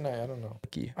watch it tonight. I don't know.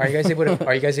 Are you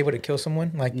guys able to kill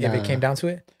someone? Like if it came down to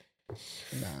it?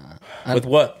 Nah. With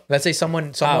what? Let's say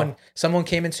someone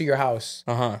came into your house,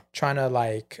 trying to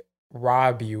like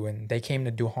rob you, and they came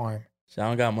to do harm. So I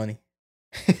don't got money.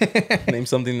 Name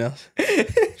something else.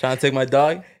 Trying to take my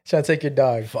dog? Trying to take your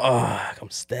dog. Fuck, I'm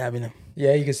stabbing him.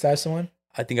 Yeah, you could stab someone?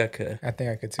 I think I could. I think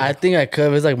I could too. I think I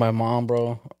could. It's like my mom,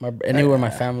 bro. Anywhere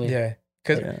my family. Yeah.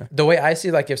 Because the way I see,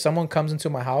 like, if someone comes into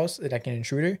my house, like an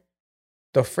intruder,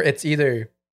 it's either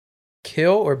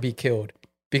kill or be killed.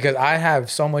 Because I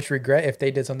have so much regret if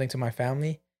they did something to my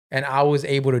family and I was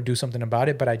able to do something about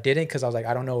it, but I didn't because I was like,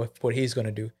 I don't know what he's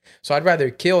gonna do. So I'd rather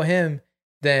kill him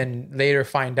than later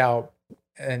find out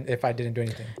and if I didn't do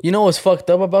anything. You know what's fucked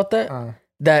up about that?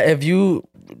 That if you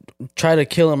try to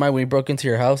kill him right when he broke into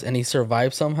your house and he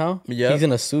survived somehow, he's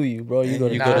gonna sue you, bro. You go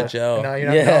to jail. No, you're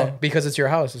not. No, because it's your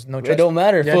house. There's no. It don't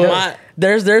matter. Yeah,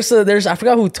 there's I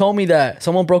forgot who told me that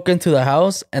someone broke into the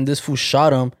house and this fool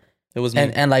shot him. It was me.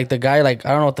 And like the guy, like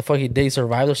I don't know what the fuck he did, he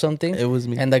survived or something. It was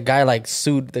me. And the guy like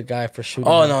sued the guy for shooting.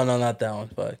 Oh him. no, not that one.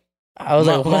 Fuck. I was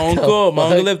like,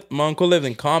 my uncle lived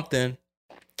in Compton.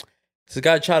 This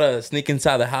guy tried to sneak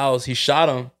inside the house. He shot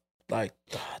him like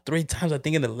 3 times, I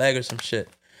think, in the leg or some shit.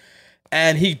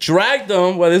 And he dragged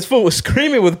him while this fool was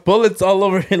screaming with bullets all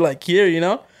over him, like here, you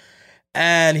know?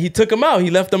 And he took him out. He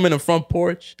left him in the front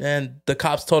porch. And the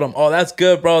cops told him, oh, that's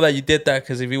good, bro, that you did that.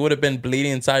 Because if you would have been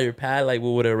bleeding inside your pad, like, we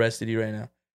would have arrested you right now.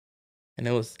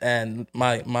 And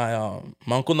my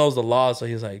uncle knows the law, so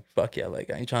he's like, fuck yeah, like,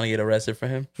 I ain't trying to get arrested for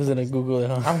him. Who's gonna Google it,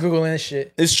 huh? I'm Googling this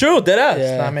shit. It's true, deadass.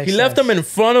 Yeah. He left him in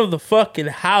front of the fucking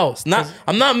house.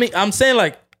 I'm saying,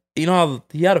 like, you know how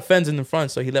he had a fence in the front,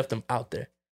 so he left him out there.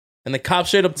 And the cop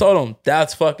straight up told him,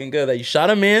 that's fucking good that you shot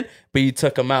him in, but you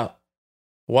took him out.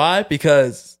 Why?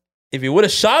 Because if you would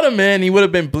have shot him in, he would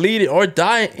have been bleeding or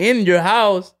dying in your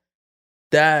house.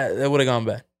 That would have gone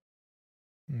bad.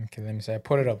 Okay, let me say I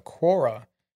put it up. Quora.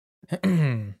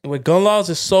 With gun laws,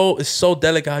 it's so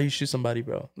delicate how you shoot somebody,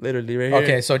 bro. Literally, right here.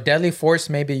 Okay, so deadly force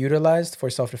may be utilized for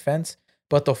self-defense,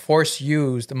 but the force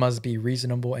used must be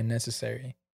reasonable and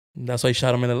necessary. That's why he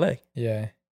shot him in the leg. Yeah.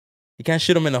 You can't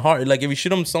shoot him in the heart. Like, if you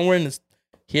shoot him somewhere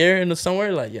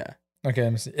somewhere, like, yeah. Okay,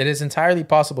 it is entirely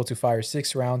possible to fire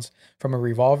 6 rounds from a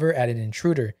revolver at an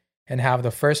intruder and have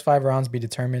the first 5 rounds be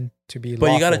determined to be lawful.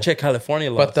 But you got to check California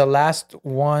laws. But the last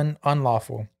one,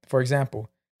 unlawful. For example,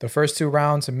 the first 2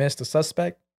 rounds missed the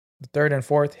suspect. The third and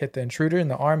fourth hit the intruder in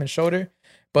the arm and shoulder,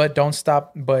 but don't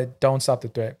stop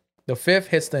the threat. The fifth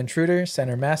hits the intruder,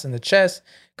 center mass in the chest,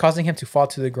 causing him to fall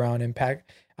to the ground,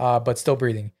 impact, but still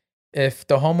breathing. If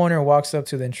the homeowner walks up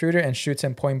to the intruder and shoots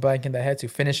him point blank in the head to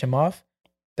finish him off,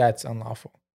 that's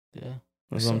unlawful. Yeah,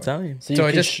 that's what I'm telling you. So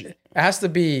it has to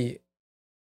be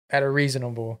at a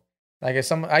reasonable. Like if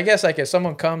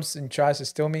someone comes and tries to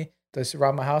steal me, to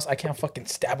rob my house, I can't fucking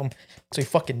stab him so he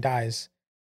fucking dies.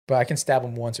 But I can stab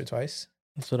him once or twice.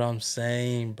 That's what I'm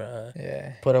saying, bro.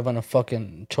 Yeah. Put up on a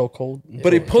fucking chokehold.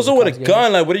 But he pulls up with a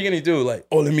gun. Like, what are you gonna do? Like,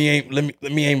 oh, let me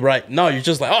aim right. No, you're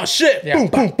just like, oh shit. Yeah,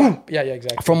 boom, boom. Yeah,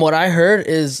 exactly. From what I heard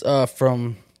is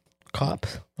from cop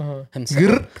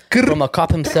himself. From a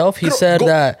cop himself, he said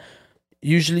that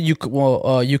usually you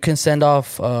can send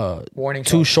off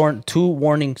two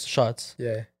warning shots.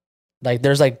 Yeah. Like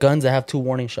there's like guns that have 2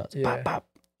 warning shots. Yeah. Pop, pop.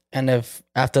 And if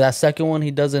after that second one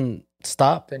he doesn't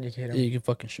stop, then you can hit him. You can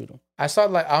fucking shoot him. I saw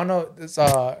like I don't know. It's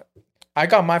I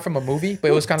got mine from a movie, but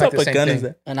it was kind of like the same thing. Is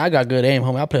that? And I got good aim,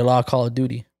 homie. I play a lot of Call of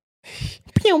Duty.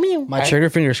 My trigger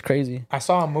finger's crazy. I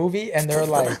saw a movie and they're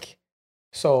like,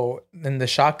 so in the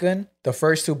shotgun, the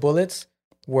first 2 bullets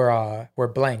were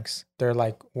blanks. They're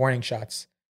like warning shots.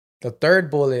 The third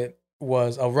bullet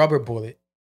was a rubber bullet.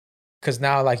 Cause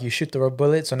now like you shoot the rubber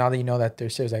bullet, so now that you know that they're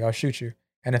serious, like I'll shoot you.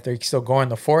 And if they're still going,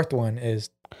 the fourth one is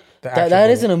the actual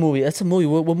that isn't a movie. That's a movie.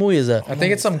 What movie is that? I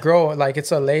think it's some girl, like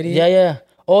it's a lady. Yeah.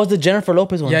 Oh, it's the Jennifer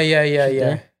Lopez one. Yeah.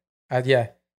 Yeah.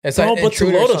 It's no, but to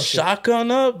load a shotgun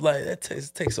up, like that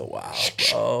takes a while,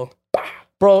 bro.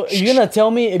 Bro, you're gonna tell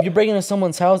me if you break into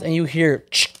someone's house and you hear,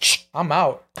 I'm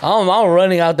out. I'm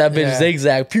running out that bitch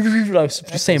zigzag. Like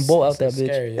Usain Bolt out that bitch.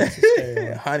 Scary. That's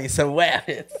scary. Honey, some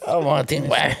wabbits. I want to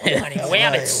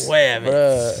wabbits.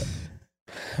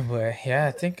 But yeah,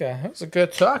 I think it was a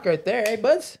good talk right there, hey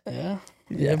buds. Yeah,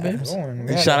 babe.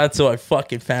 Shout out to our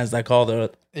fucking fans that called us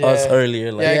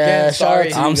earlier. Like, again,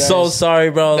 sorry. I'm so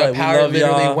sorry, bro. The like, power we love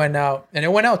literally y'all. went out, and it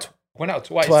went out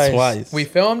twice. We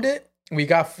filmed it. We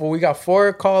got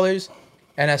 4 callers,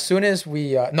 and as soon as our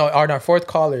 4th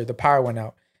caller, the power went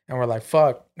out, and we're like,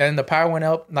 fuck. And then the power went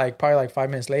out like probably like 5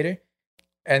 minutes later,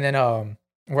 and then I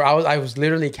was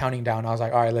literally counting down. I was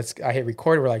like, all right, I hit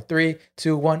record. We're like 3,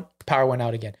 2, 1. Power went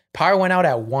out again. Power went out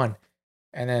at 1,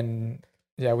 and then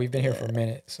we've been here for a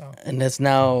minute. So and it's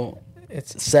now.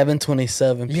 It's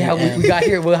 7:27 p.m. Yeah, we got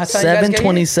here.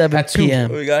 7:27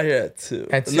 p.m. We got here at 2.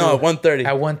 No, at 1:30.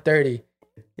 At 1:30.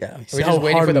 Yeah, we're just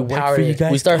waiting for the power.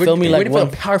 We start filming like for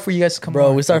the power for you guys to come.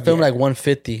 Bro, we start filming like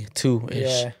 1:52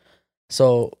 ish. Yeah.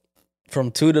 So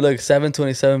from 2 to like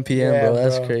 7:27 p.m. bro,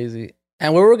 that's crazy.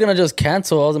 And we were gonna just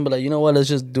cancel. I was gonna be like, you know what? Let's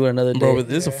just do another day. Bro,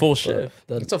 this is a full shift.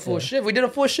 It's a full shift. We did a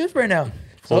full shift right now.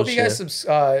 So hope you guys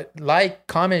like,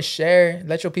 comment, share,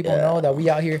 let your people know that we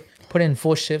out here put in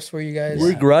full shifts for you guys.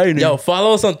 We're grinding. Yo,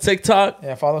 follow us on TikTok.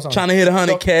 Yeah, follow us on Trying to hit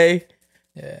 100K.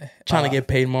 Yeah. Trying to get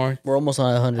paid more. We're almost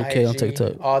on 100K on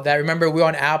TikTok. Remember, we're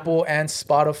on Apple and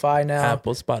Spotify now.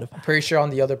 Spotify. Pretty sure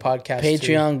on the other podcasts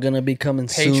Patreon too. gonna be coming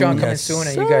soon. Patreon coming soon,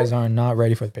 and you guys are not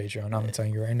ready for the Patreon. I'm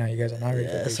telling you right now, you guys are not ready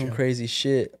for the Patreon. Some crazy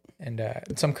shit. And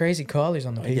some crazy callers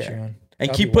on the Patreon. Yeah.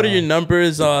 And keep putting your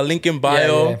numbers, link in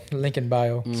bio. Yeah. Link in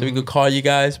bio. So we could call you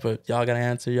guys, but y'all gotta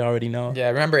answer. You already know. Yeah,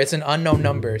 remember, it's an unknown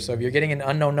number. So if you're getting an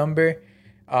unknown number,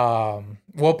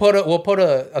 we'll put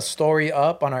a story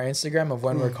up on our Instagram of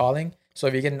when we're calling. So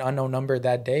if you get an unknown number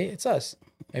that day, it's us.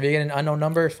 If you get an unknown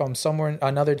number from somewhere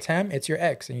another time, it's your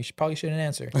ex, and you probably shouldn't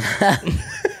answer.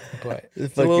 But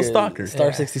it's a little stalker.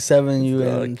 Star 67, you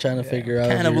and trying to figure out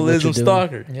cannibalism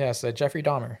stalker. Yeah, so Jeffrey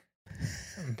Dahmer.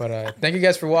 But thank you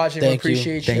guys for watching. We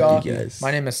appreciate y'all. You guys.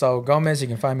 My name is Saul Gomez. You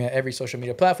can find me at every social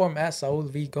media platform at Saul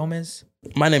V Gomez.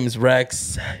 My name is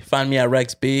Rex. Find me at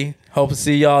Rex B. Hope to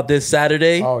see y'all this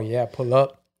Saturday. Oh yeah, pull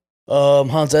up.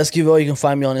 Hans Esquivel. You can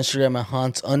find me on Instagram at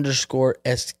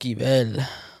Hans_Esquivel.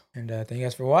 And thank you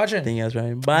guys for watching. Thank you guys,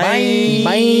 Ryan. Bye.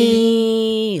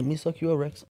 Bye. Let me suck you up,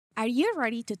 Rex. Are you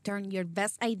ready to turn your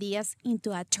best ideas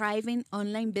into a thriving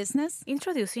online business?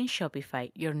 Introducing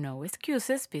Shopify, your no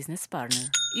excuses business partner.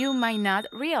 You might not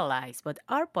realize, but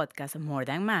our podcast, More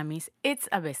Than Mammies, it's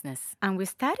a business. And we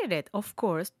started it, of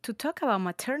course, to talk about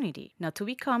maternity, not to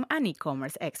become an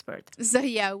e-commerce expert. So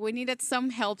yeah, we needed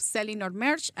some help selling our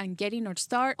merch and getting our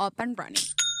store up and running.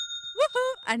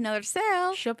 Woohoo! Another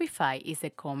sale! Shopify is a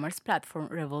commerce platform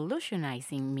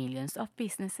revolutionizing millions of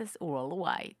businesses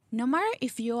worldwide. No matter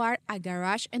if you are a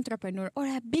garage entrepreneur or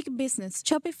a big business,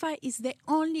 Shopify is the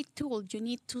only tool you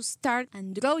need to start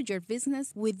and grow your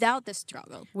business without the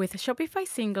struggle. With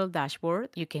Shopify's single dashboard,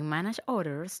 you can manage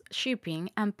orders, shipping,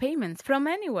 and payments from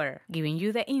anywhere, giving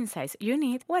you the insights you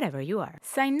need wherever you are.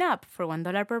 Sign up for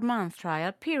 $1 per month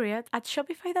trial period at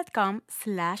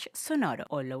shopify.com/sonoro,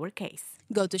 all lowercase.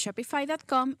 Go to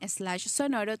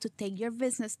shopify.com/sonoro to take your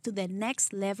business to the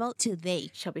next level today.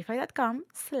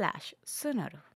 Shopify.com/sonoro.